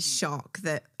shock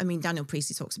that, I mean, Daniel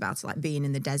Priestley talks about it, like being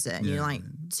in the desert and you're like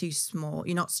too small.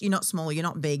 You're not small, you're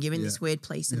not big. You're in this weird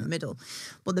place in the middle.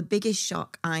 But the biggest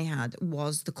shock I had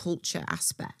was the culture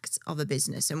aspect of a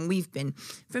business. And we've been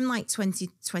from like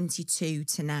 2022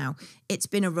 to now, it's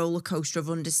been a roller coaster of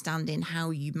understanding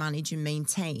how you manage and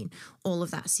maintain all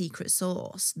of that secret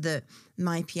sauce that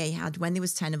my PA had when there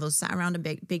was 10 of us sat around a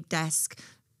big desk,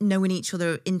 knowing each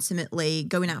other intimately,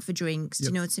 going out for drinks, do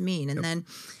you know what I mean?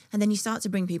 And then you start to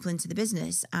bring people into the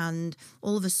business, and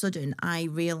all of a sudden I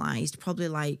realised, probably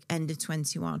like end of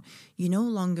 21, you no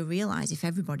longer realise if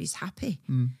everybody's happy.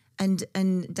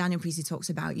 And Daniel Priestley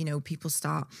talks about, you know, people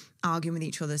start arguing with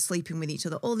each other, sleeping with each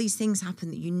other. All these things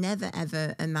happen that you never,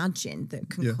 ever imagined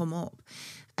that can come up.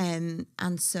 And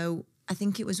so I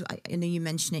think it was, I know you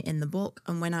mention it in the book,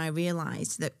 and when I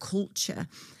realised that culture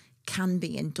can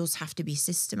be and does have to be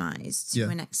systemized to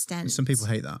an extent. Some people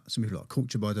hate that. Some people are like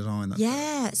culture by design.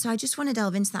 So I just want to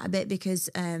delve into that a bit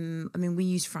because, I mean, we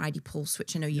use Friday Pulse,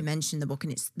 which I know you mentioned in the book,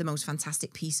 and it's the most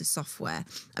fantastic piece of software.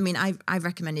 I mean, I've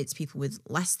recommended it to people with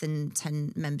less than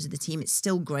 10 members of the team. It's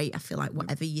still great, I feel like,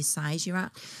 whatever your size you're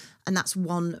at. And that's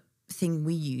one thing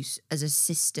we use as a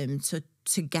system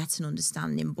to get an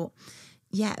understanding. But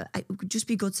yeah, it would just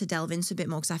be good to delve into a bit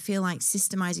more, because I feel like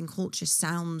systemizing culture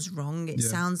sounds wrong. It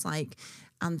sounds like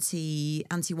anti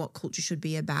what culture should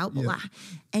be about. But like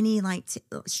any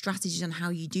strategies on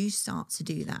how you do start to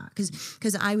do that,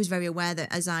 because I was very aware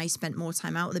that as I spent more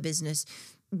time out of the business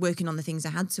working on the things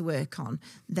I had to work on,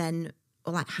 then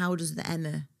like how does the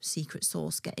EMa secret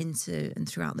sauce get into and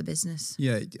throughout the business?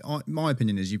 Yeah, my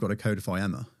opinion is you've got to codify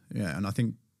EMa. Yeah, and I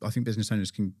think business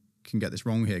owners can get this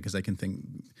wrong here, because they can think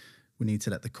we need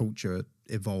to let the culture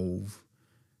evolve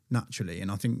naturally. And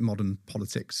I think modern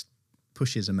politics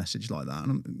pushes a message like that.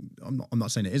 And I'm not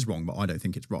saying it is wrong, but I don't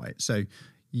think it's right. So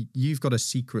you've got a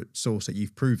secret sauce that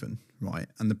you've proven, right?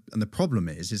 And the problem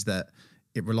is that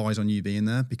it relies on you being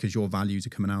there, because your values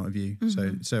are coming out of you.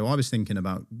 So I was thinking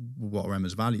about what are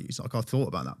Emma's values. Like I've thought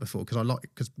about that before,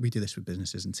 because we do this with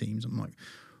businesses and teams. I'm like,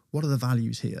 what are the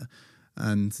values here?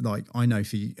 And like, I know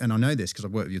for you, and I know this because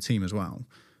I've worked with your team as well,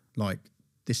 like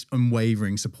this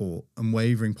unwavering support,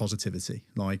 unwavering positivity.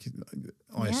 Like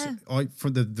I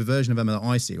from the version of Emma that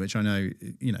I see, which I know,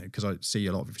 you know, because I see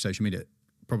a lot of your social media,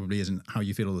 probably isn't how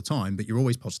you feel all the time, but you're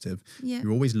always positive.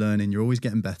 You're always learning, you're always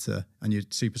getting better, and you're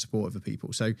super supportive of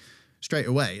people. So straight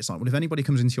away, it's like, well, if anybody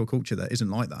comes into your culture that isn't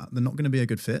like that, they're not going to be a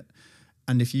good fit.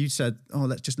 And if you said, oh,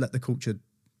 let's just let the culture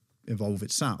evolve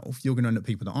itself, you're going to end up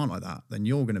people that aren't like that. Then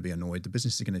you're going to be annoyed. The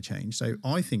business is going to change. So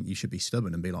I think you should be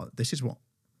stubborn and be like, this is what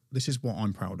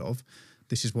I'm proud of.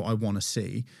 This is what I want to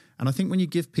see. And I think when you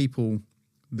give people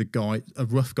a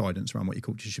rough guidance around what your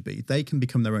culture should be, they can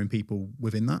become their own people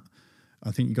within that. I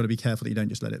think you've got to be careful that you don't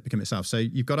just let it become itself. So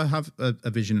you've got to have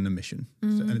a vision and a mission. So,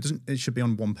 and it should be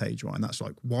on one page, right? And that's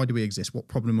like, why do we exist? What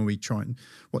problem are we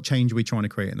what change are we trying to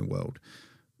create in the world?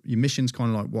 Your mission's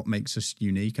kind of like what makes us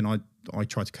unique. And I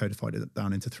try to codify it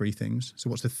down into 3 things. So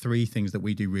what's the 3 things that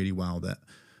we do really well that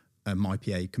my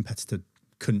PA competitor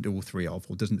couldn't do all 3 of,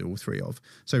 or doesn't do all 3 of?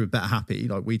 So with Better Happy,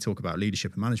 like we talk about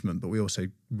leadership and management, but we also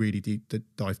really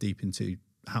dive deep into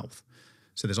health.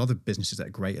 So there's other businesses that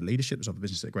are great at leadership. There's other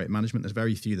businesses that are great at management. There's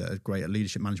very few that are great at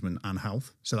leadership, management, and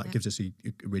health. So that gives us a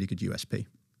really good USP.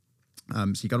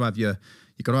 So you got to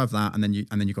have that, and then you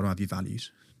got to have your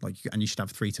values. And you should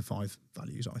have 3 to 5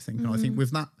 values, I think. And I think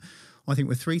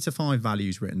with 3 to 5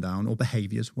 values written down, or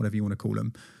behaviors, whatever you want to call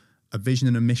them, a vision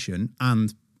and a mission,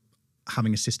 and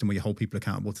having a system where you hold people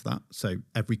accountable to that. So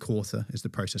every quarter is the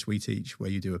process we teach, where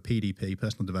you do a PDP,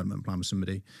 personal development plan with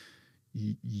somebody.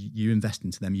 You invest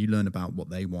into them, you learn about what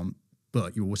they want,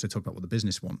 but you also talk about what the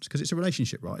business wants, because it's a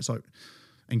relationship, right? It's like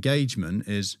engagement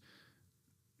is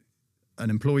an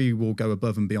employee will go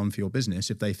above and beyond for your business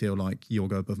if they feel like you'll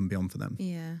go above and beyond for them.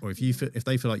 Yeah. Or if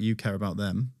they feel like you care about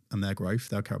them and their growth,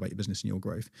 they'll care about your business and your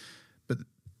growth. But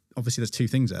obviously there's two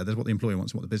things there. There's what the employee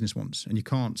wants and what the business wants. And you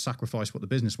can't sacrifice what the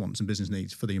business wants and business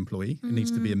needs for the employee. It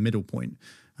needs to be a middle point.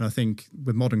 And I think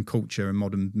with modern culture and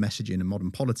modern messaging and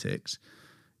modern politics,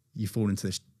 you fall into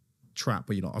this trap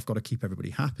where you're like, I've got to keep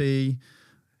everybody happy.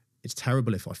 It's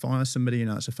terrible if I fire somebody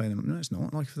and that's a failure. No, it's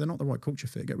not. Like if they're not the right culture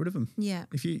fit, get rid of them. Yeah.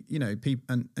 If people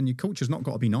and your culture's not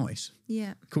got to be nice.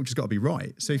 Yeah. Culture's got to be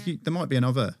right. So there might be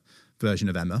another version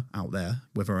of Emma out there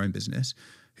with her own business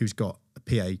who's got a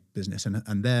PA business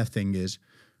and their thing is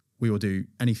we will do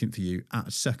anything for you at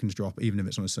a second's drop, even if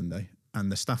it's on a Sunday.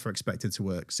 And the staff are expected to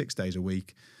work 6 days a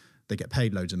week. They get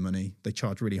paid loads of money. They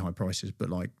charge really high prices, but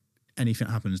like anything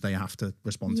that happens, they have to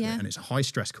respond to it. And it's a high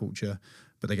stress culture,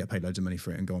 but they get paid loads of money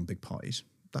for it and go on big parties.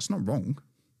 That's not wrong.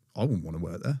 I wouldn't want to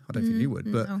work there. I don't think you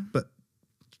would, but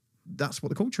that's what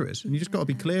the culture is. And you just got to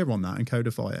be clear on that and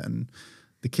codify it. And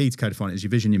the key to codifying it is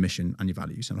your vision, your mission and your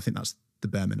values. And I think that's the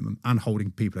bare minimum, and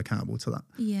holding people accountable to that.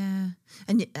 Yeah.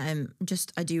 And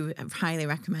I do highly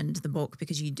recommend the book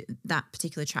because that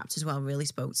particular chapter as well really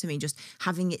spoke to me, just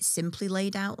having it simply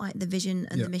laid out, like the vision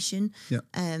and the mission. Yeah.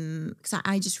 Because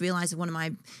I just realised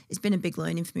that it's been a big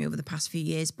learning for me over the past few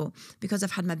years, but because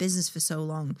I've had my business for so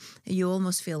long, you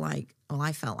almost feel like,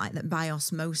 I felt like that by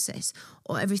osmosis,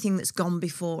 or everything that's gone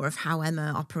before of how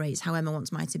Emma operates, how Emma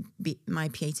wants my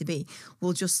PA to be,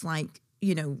 will just like,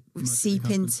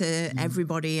 seep into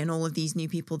everybody and all of these new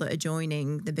people that are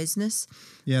joining the business.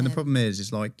 Yeah, and the problem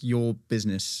is like your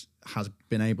business has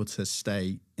been able to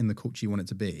stay in the culture you want it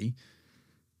to be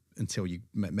until you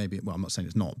maybe, well, I'm not saying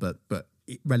it's not, but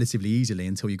relatively easily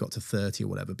until you got to 30 or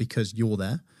whatever, because you're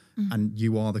there and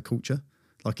you are the culture.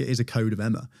 Like it is a code of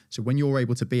Emma. So when you're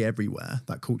able to be everywhere,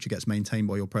 that culture gets maintained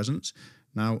by your presence.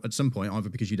 Now, at some point, either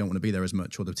because you don't want to be there as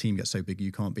much or the team gets so big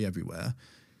you can't be everywhere,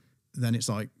 then it's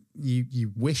like you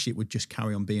wish it would just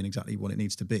carry on being exactly what it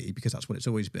needs to be because that's what it's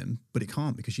always been, but it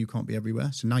can't because you can't be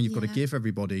everywhere. So now you've got to give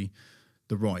everybody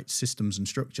the right systems and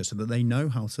structure so that they know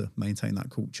how to maintain that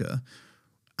culture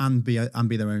and be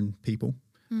their own people.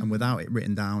 And without it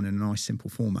written down in a nice, simple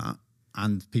format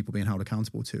and people being held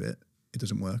accountable to it, it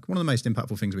doesn't work. One of the most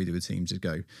impactful things we do with teams is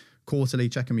go quarterly,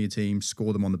 check in with your team,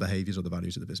 score them on the behaviours or the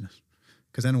values of the business.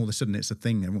 Because then all of a sudden it's a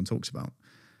thing everyone talks about.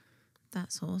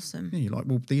 That's awesome. Yeah, you're like,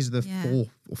 well, these are the 4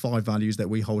 or 5 values that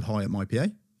we hold high at my PA.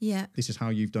 Yeah. This is how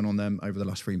you've done on them over the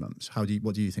last 3 months.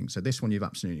 What do you think? So this one you've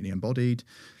absolutely embodied.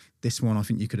 This one I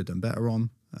think you could have done better on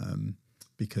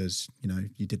because,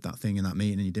 you did that thing in that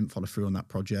meeting and you didn't follow through on that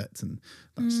project and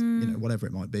that's, whatever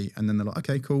it might be. And then they're like,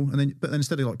 okay, cool. But then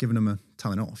instead of like giving them a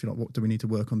telling off, you're like, what do we need to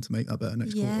work on to make that better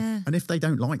next quarter? And if they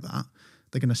don't like that,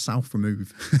 they're going to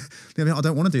self-remove. They're like, I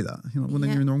don't want to do that. You're like, well, then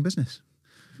you're in the wrong business.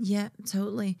 Yeah,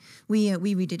 totally. We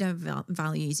redid our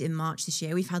values in March this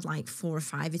year. We've had like 4 or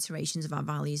 5 iterations of our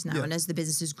values now. And as the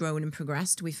business has grown and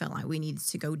progressed, we felt like we needed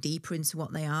to go deeper into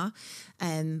what they are.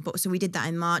 So we did that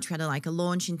in March. We had a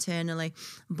launch internally,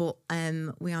 but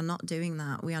we are not doing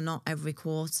that. We are not every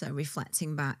quarter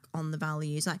reflecting back on the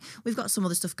values. Like we've got some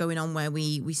other stuff going on where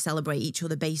we celebrate each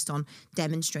other based on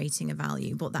demonstrating a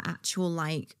value, but the actual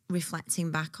like reflecting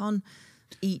back on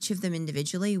each of them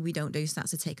individually, we don't do. So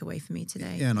that's a takeaway for me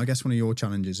today. Yeah, and I guess one of your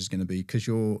challenges is going to be because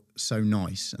you're so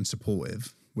nice and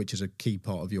supportive, which is a key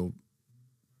part of your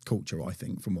culture, I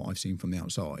think, from what I've seen from the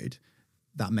outside,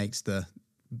 that makes the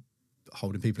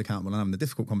holding people accountable and having the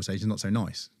difficult conversations not so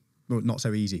nice, well, not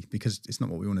so easy because it's not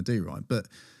what we want to do, right? But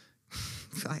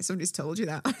like somebody's told you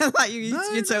that. Like you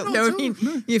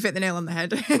hit the nail on the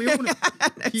head.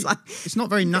 It's not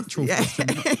very natural.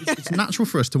 It's natural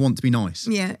for us to want to be nice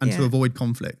and to avoid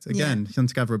conflict. Again,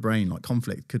 hunter-gatherer brain, like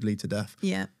conflict could lead to death.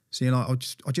 Yeah. So you're like,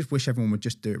 I just wish everyone would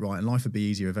just do it right and life would be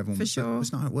easier if everyone. For sure.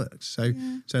 That's not how it works.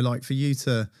 So like for you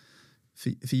to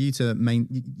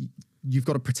you've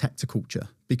got to protect a culture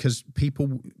because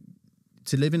people.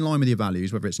 To live in line with your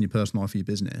values, whether it's in your personal life or your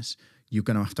business, you're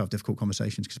going to have difficult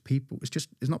conversations because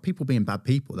it's not people being bad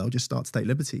people. They'll just start to take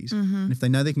liberties. And if they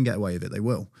know they can get away with it, they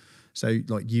will. So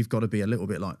like you've got to be a little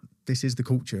bit like, this is the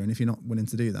culture. And if you're not willing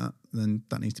to do that, then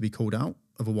that needs to be called out.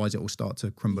 Otherwise it will start to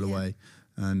crumble away.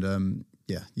 And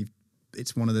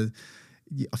it's one of the,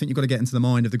 I think you've got to get into the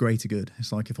mind of the greater good.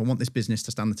 It's like, if I want this business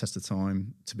to stand the test of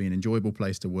time, to be an enjoyable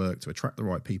place to work, to attract the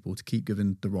right people, to keep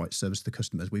giving the right service to the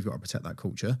customers, we've got to protect that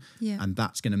culture. Yeah. And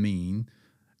that's going to mean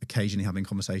occasionally having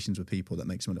conversations with people that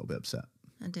makes them a little bit upset.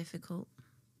 And difficult.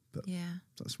 But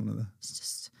that's one of the...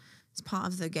 It's part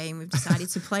of the game we've decided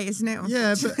to play, isn't it?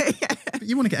 Yeah, but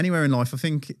you want to get anywhere in life, I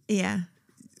think. Yeah.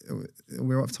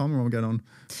 We're out of time or are we going on?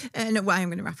 No, well, I'm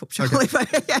going to wrap up shortly.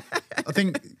 Okay. I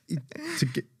think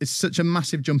it's such a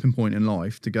massive jumping point in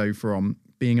life to go from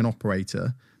being an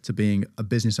operator to being a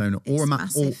business owner or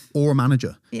a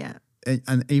manager. Yeah.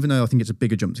 And even though I think it's a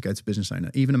bigger jump to go to business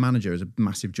owner, even a manager is a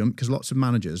massive jump, because lots of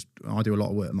managers, I do a lot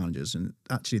of work with managers, and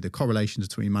actually the correlations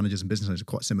between managers and business owners are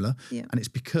quite similar. Yeah. And it's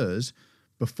because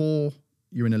before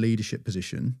you're in a leadership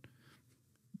position,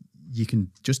 you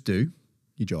can just do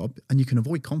your job and you can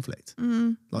avoid conflict.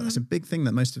 That's a big thing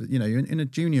that most of, you're in a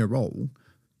junior role,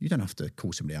 you don't have to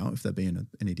call somebody out if they're being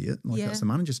an idiot. That's the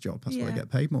manager's job. That's why I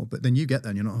get paid more. But then you get there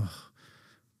and you're not,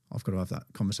 I've got to have that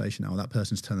conversation now. That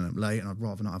person's turning up late and I'd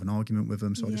rather not have an argument with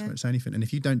them, so I just won't say anything. And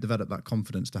if you don't develop that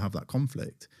confidence to have that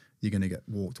conflict, you're going to get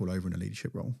walked all over in a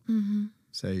leadership role.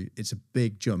 So it's a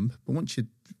big jump. But once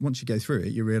you go through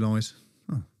it, you realise,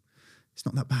 it's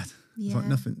not that bad. It's like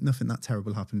nothing that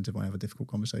terrible happens if I have a difficult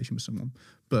conversation with someone.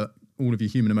 But all of your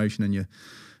human emotion and your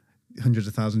hundreds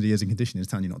of thousands of years in conditioning is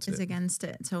telling you not to do it. It's against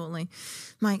it, totally.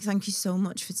 Mike, thank you so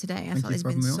much for today. I thought there's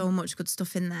been so much good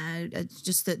stuff in there.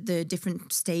 Just the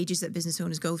different stages that business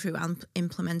owners go through and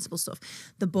implementable stuff.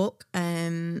 The book,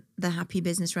 The Happy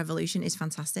Business Revolution, is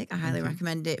fantastic. I highly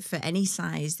recommend it for any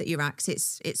size that you're at.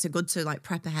 It's a good to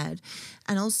prep ahead.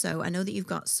 And also, I know that you've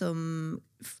got some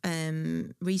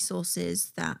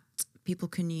resources that people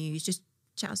can use. Just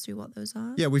chat us through what those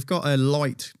are. Yeah, we've got a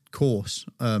light course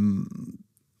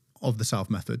of the South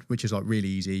method, which is really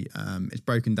easy. It's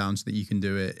broken down so that you can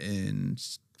do it in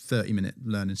 30-minute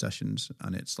learning sessions,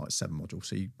 and it's 7 modules.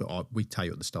 So we tell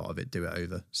you at the start of it, do it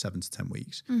over 7 to 10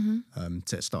 weeks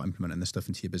to start implementing this stuff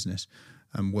into your business.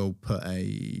 And we'll put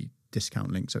a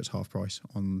discount link, so it's half price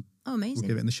on. Oh, amazing! We'll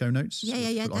give it in the show notes.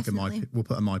 Yeah, definitely. We'll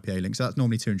put a MyPA link. So that's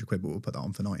normally £200, but we'll put that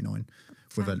on for $99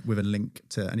 with a link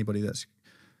to anybody that's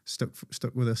stuck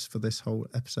with us for this whole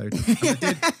episode.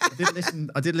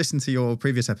 I did listen to your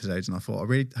previous episodes, and I thought, I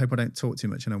really hope I don't talk too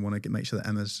much, and I want to make sure that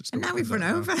Emma's. And now we've run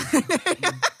over.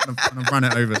 and I've run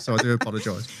it over, so I do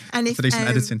apologise for decent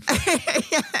editing.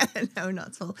 No, not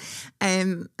at all.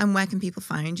 And where can people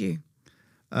find you?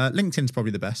 LinkedIn's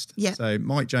probably the best. Yeah. So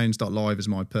mikejones.live is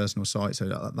my personal site, so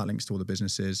that links to all the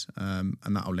businesses, and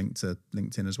that'll link to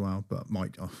LinkedIn as well. But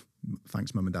Mike,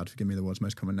 thanks mum and dad for giving me the world's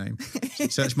most common name.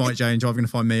 Search Mike Jones, you're either going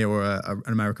to find me or an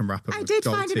American rapper. I did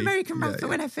find an American rapper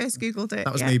when I first Googled it.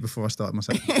 That was me before I started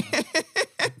myself.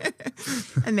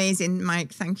 Amazing,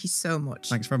 Mike. Thank you so much.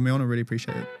 Thanks for having me on. I really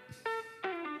appreciate it.